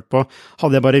selv har følt på,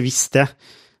 hadde jeg bare visst det,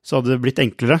 så hadde det blitt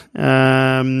enklere.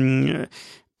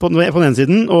 På den ene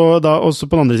siden, og da også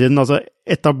på den andre siden, altså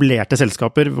etablerte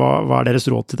selskaper, hva er deres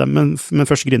råd til dem? Men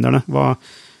først gründerne, hva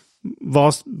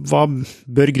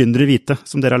bør gründere vite,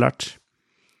 som dere har lært?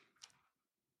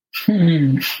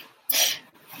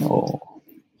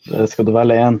 Det skal du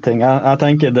velge en ting. Jeg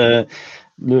tenker det,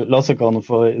 Lasse kan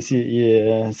få gi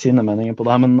sine meninger på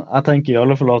det her, men jeg tenker i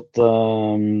alle fall at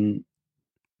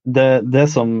det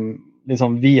som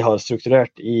liksom, vi har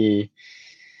strukturert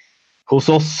hos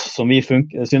oss, som vi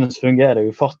synes fungerer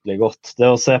ufattelig godt, det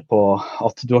er å se på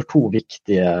at du har 2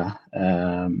 viktige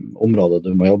områder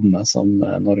du må jobbe med som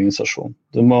en organisasjon.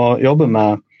 Du må jobbe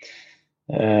med,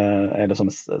 eller som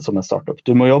en startup,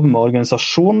 du må jobbe med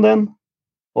organisasjonen din,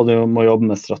 og du må jobbe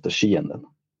med strategien din.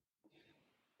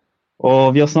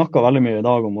 Og vi har snakket veldig mye i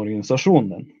dag om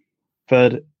organisasjonen din,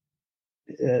 for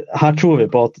her tror vi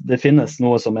på at det finnes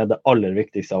noe som det aller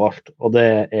viktigste av alt, og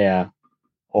det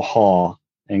å ha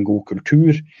en god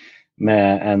kultur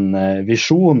med en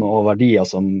visjon og verdier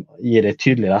som gir en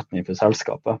tydelig retning for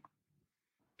selskapet.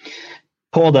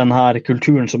 På denne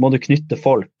kulturen så må du knytte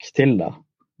folk til deg.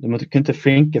 Du må knytte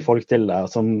flinke folk til deg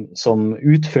som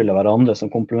utfyller hverandre, som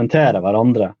komplementerer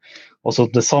hverandre, og så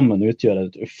til sammen utgjør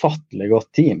et ufattelig godt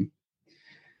team.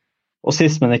 Og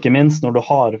sist, men ikke minst, når du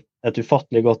har et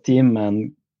ufattelig godt team med en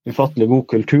ufattelig god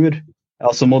kultur,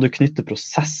 ja, så må du knytte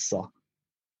prosesser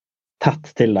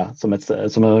tett til deg som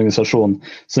en organisasjon,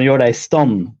 som gjør deg i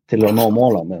stand til å nå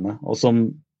målene dine, og som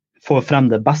får frem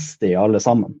det beste i alle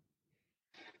sammen.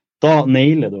 Da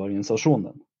nailer du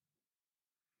organisasjonen din.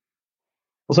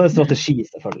 Og så strategi,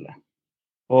 selvfølgelig.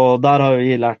 Og der har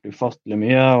vi lært ufattelig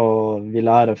mye, og vi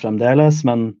lærer fremdeles,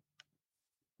 men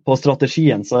på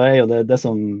strategien så jo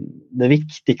det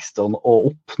viktigste å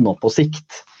oppnå på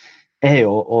sikt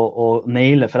jo å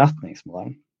naile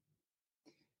forretningsmodellen.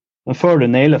 Men før du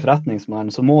nailer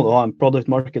forretningsmodellen så må du ha en product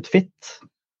market fit,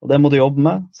 og det må du jobbe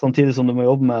med, samtidig som du må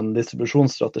jobbe med en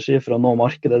distribusjonsstrategi for å nå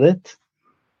markedet ditt.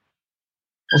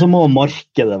 Og så må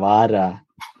markedet være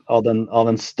av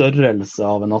en størrelse,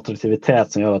 av en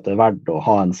attraktivitet som gjør at det verdt å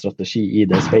ha en strategi i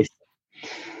det spacet.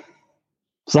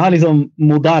 Så her liksom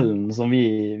modellen som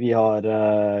vi har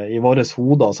i våres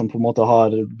hoder, som på en måte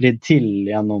har blitt til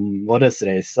gjennom våres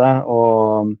reise,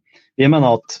 og vi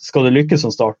mener at skal du lykkes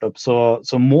som startup,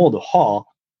 så må du ha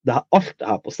alt det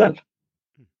her på stell.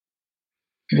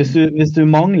 Hvis du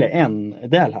mangler en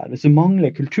del her, hvis du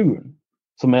mangler kulturen,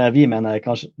 som vi mener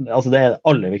kanskje, altså det det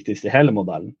aller viktigste i hele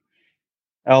modellen,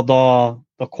 ja,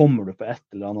 da kommer du på et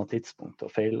eller annet tidspunkt til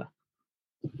å feile.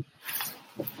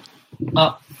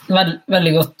 Ja,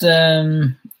 veldig godt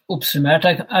oppsummert.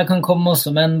 Jeg kan komme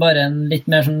også med bare en litt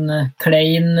mer sånn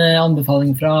klein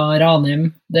anbefaling fra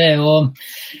Ranheim. Det jo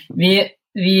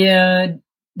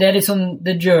det litt sånn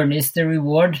the journey is the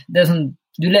reward. Det sånn,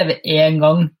 du lever en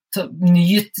gang, så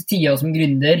nyt tida som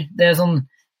gründer. Det sånn,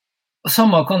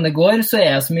 samme kan det går, så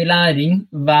det så mye læring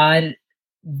hver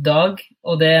dag,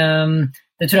 og det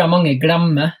tror jeg mange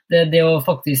glemmer. Det å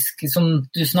faktisk, som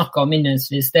du snakket om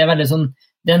innledningsvis, det veldig sånn,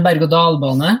 det en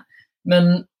berg-og-dal-bane,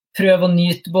 men prøv å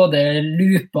nyte både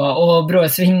lupa og brå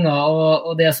svinger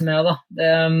og det som da.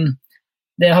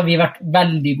 Det har vi vært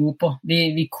veldig gode på.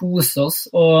 Vi koser oss,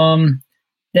 og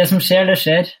det som skjer, det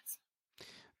skjer.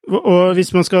 Og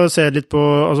hvis man skal se litt på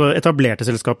altså etablerte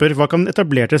selskaper, hva kan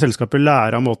etablerte selskaper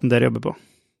lære av måten dere jobber på?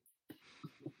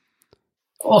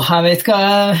 Jeg vet hva,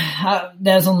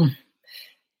 det sånn,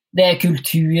 det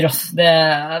kultur, altså.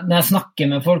 Når jeg snakker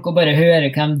med folk og bare hører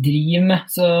hva de driver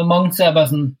med, så mange så jeg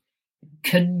bare sånn,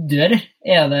 kødder,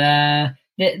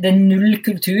 det null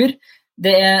kultur,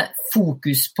 det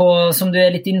fokus på, som du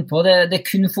litt inne på, det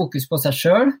kun fokus på seg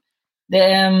selv,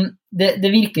 det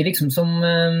virker liksom som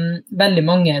veldig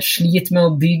mange sliter med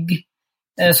å bygge,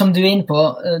 som du inne på,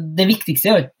 det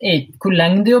viktigste hvor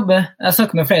lenge du jobber. Jeg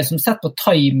snakker med flere som setter på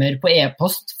timer på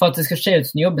e-post for at det skal se ut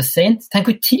som du jobber sent. Tenk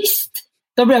hvor trist!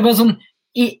 Da ble jeg bare sånn,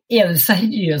 du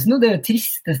seriøs nå? Det jo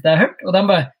tristeste jeg har hørt. Og de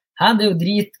bare, det jo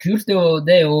dritkult,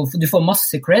 det jo, du får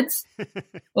masse creds.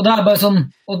 Og da bare sånn,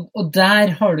 og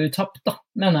der har du tapt da,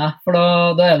 mener jeg. For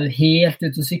da du helt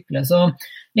ute å sykle. Så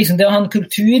liksom det å ha en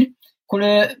kultur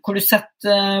hvor du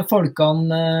setter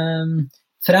folkene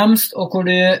fremst, og hvor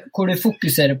du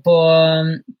fokuserer på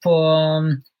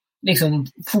liksom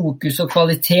fokus og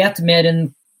kvalitet mer enn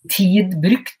tid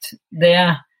brukt, det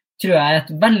tror jeg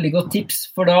et veldig godt tips,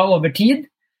 for da over tid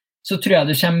så tror jeg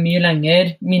du kommer mye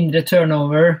lenger, mindre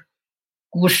turnover,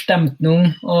 god stemtning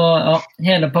og ja,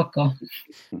 hele pakka.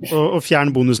 Og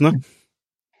fjern bonusene.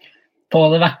 Få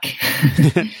det vekk.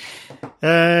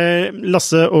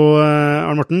 Lasse og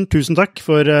Arne Morten, tusen takk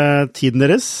for tiden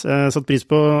deres. Satt pris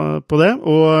på det,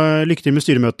 og lykke til med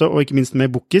styremøtet, og ikke minst med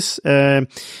Bookis.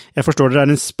 Jeg forstår dere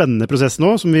en spennende prosess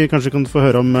nå, som vi kanskje kan få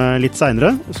høre om litt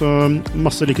senere, så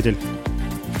masse lykke til.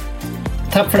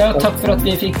 Takk for det, og takk for at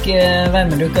vi fikk være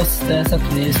med, Lukas. Det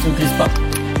setter vi stor pris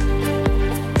på.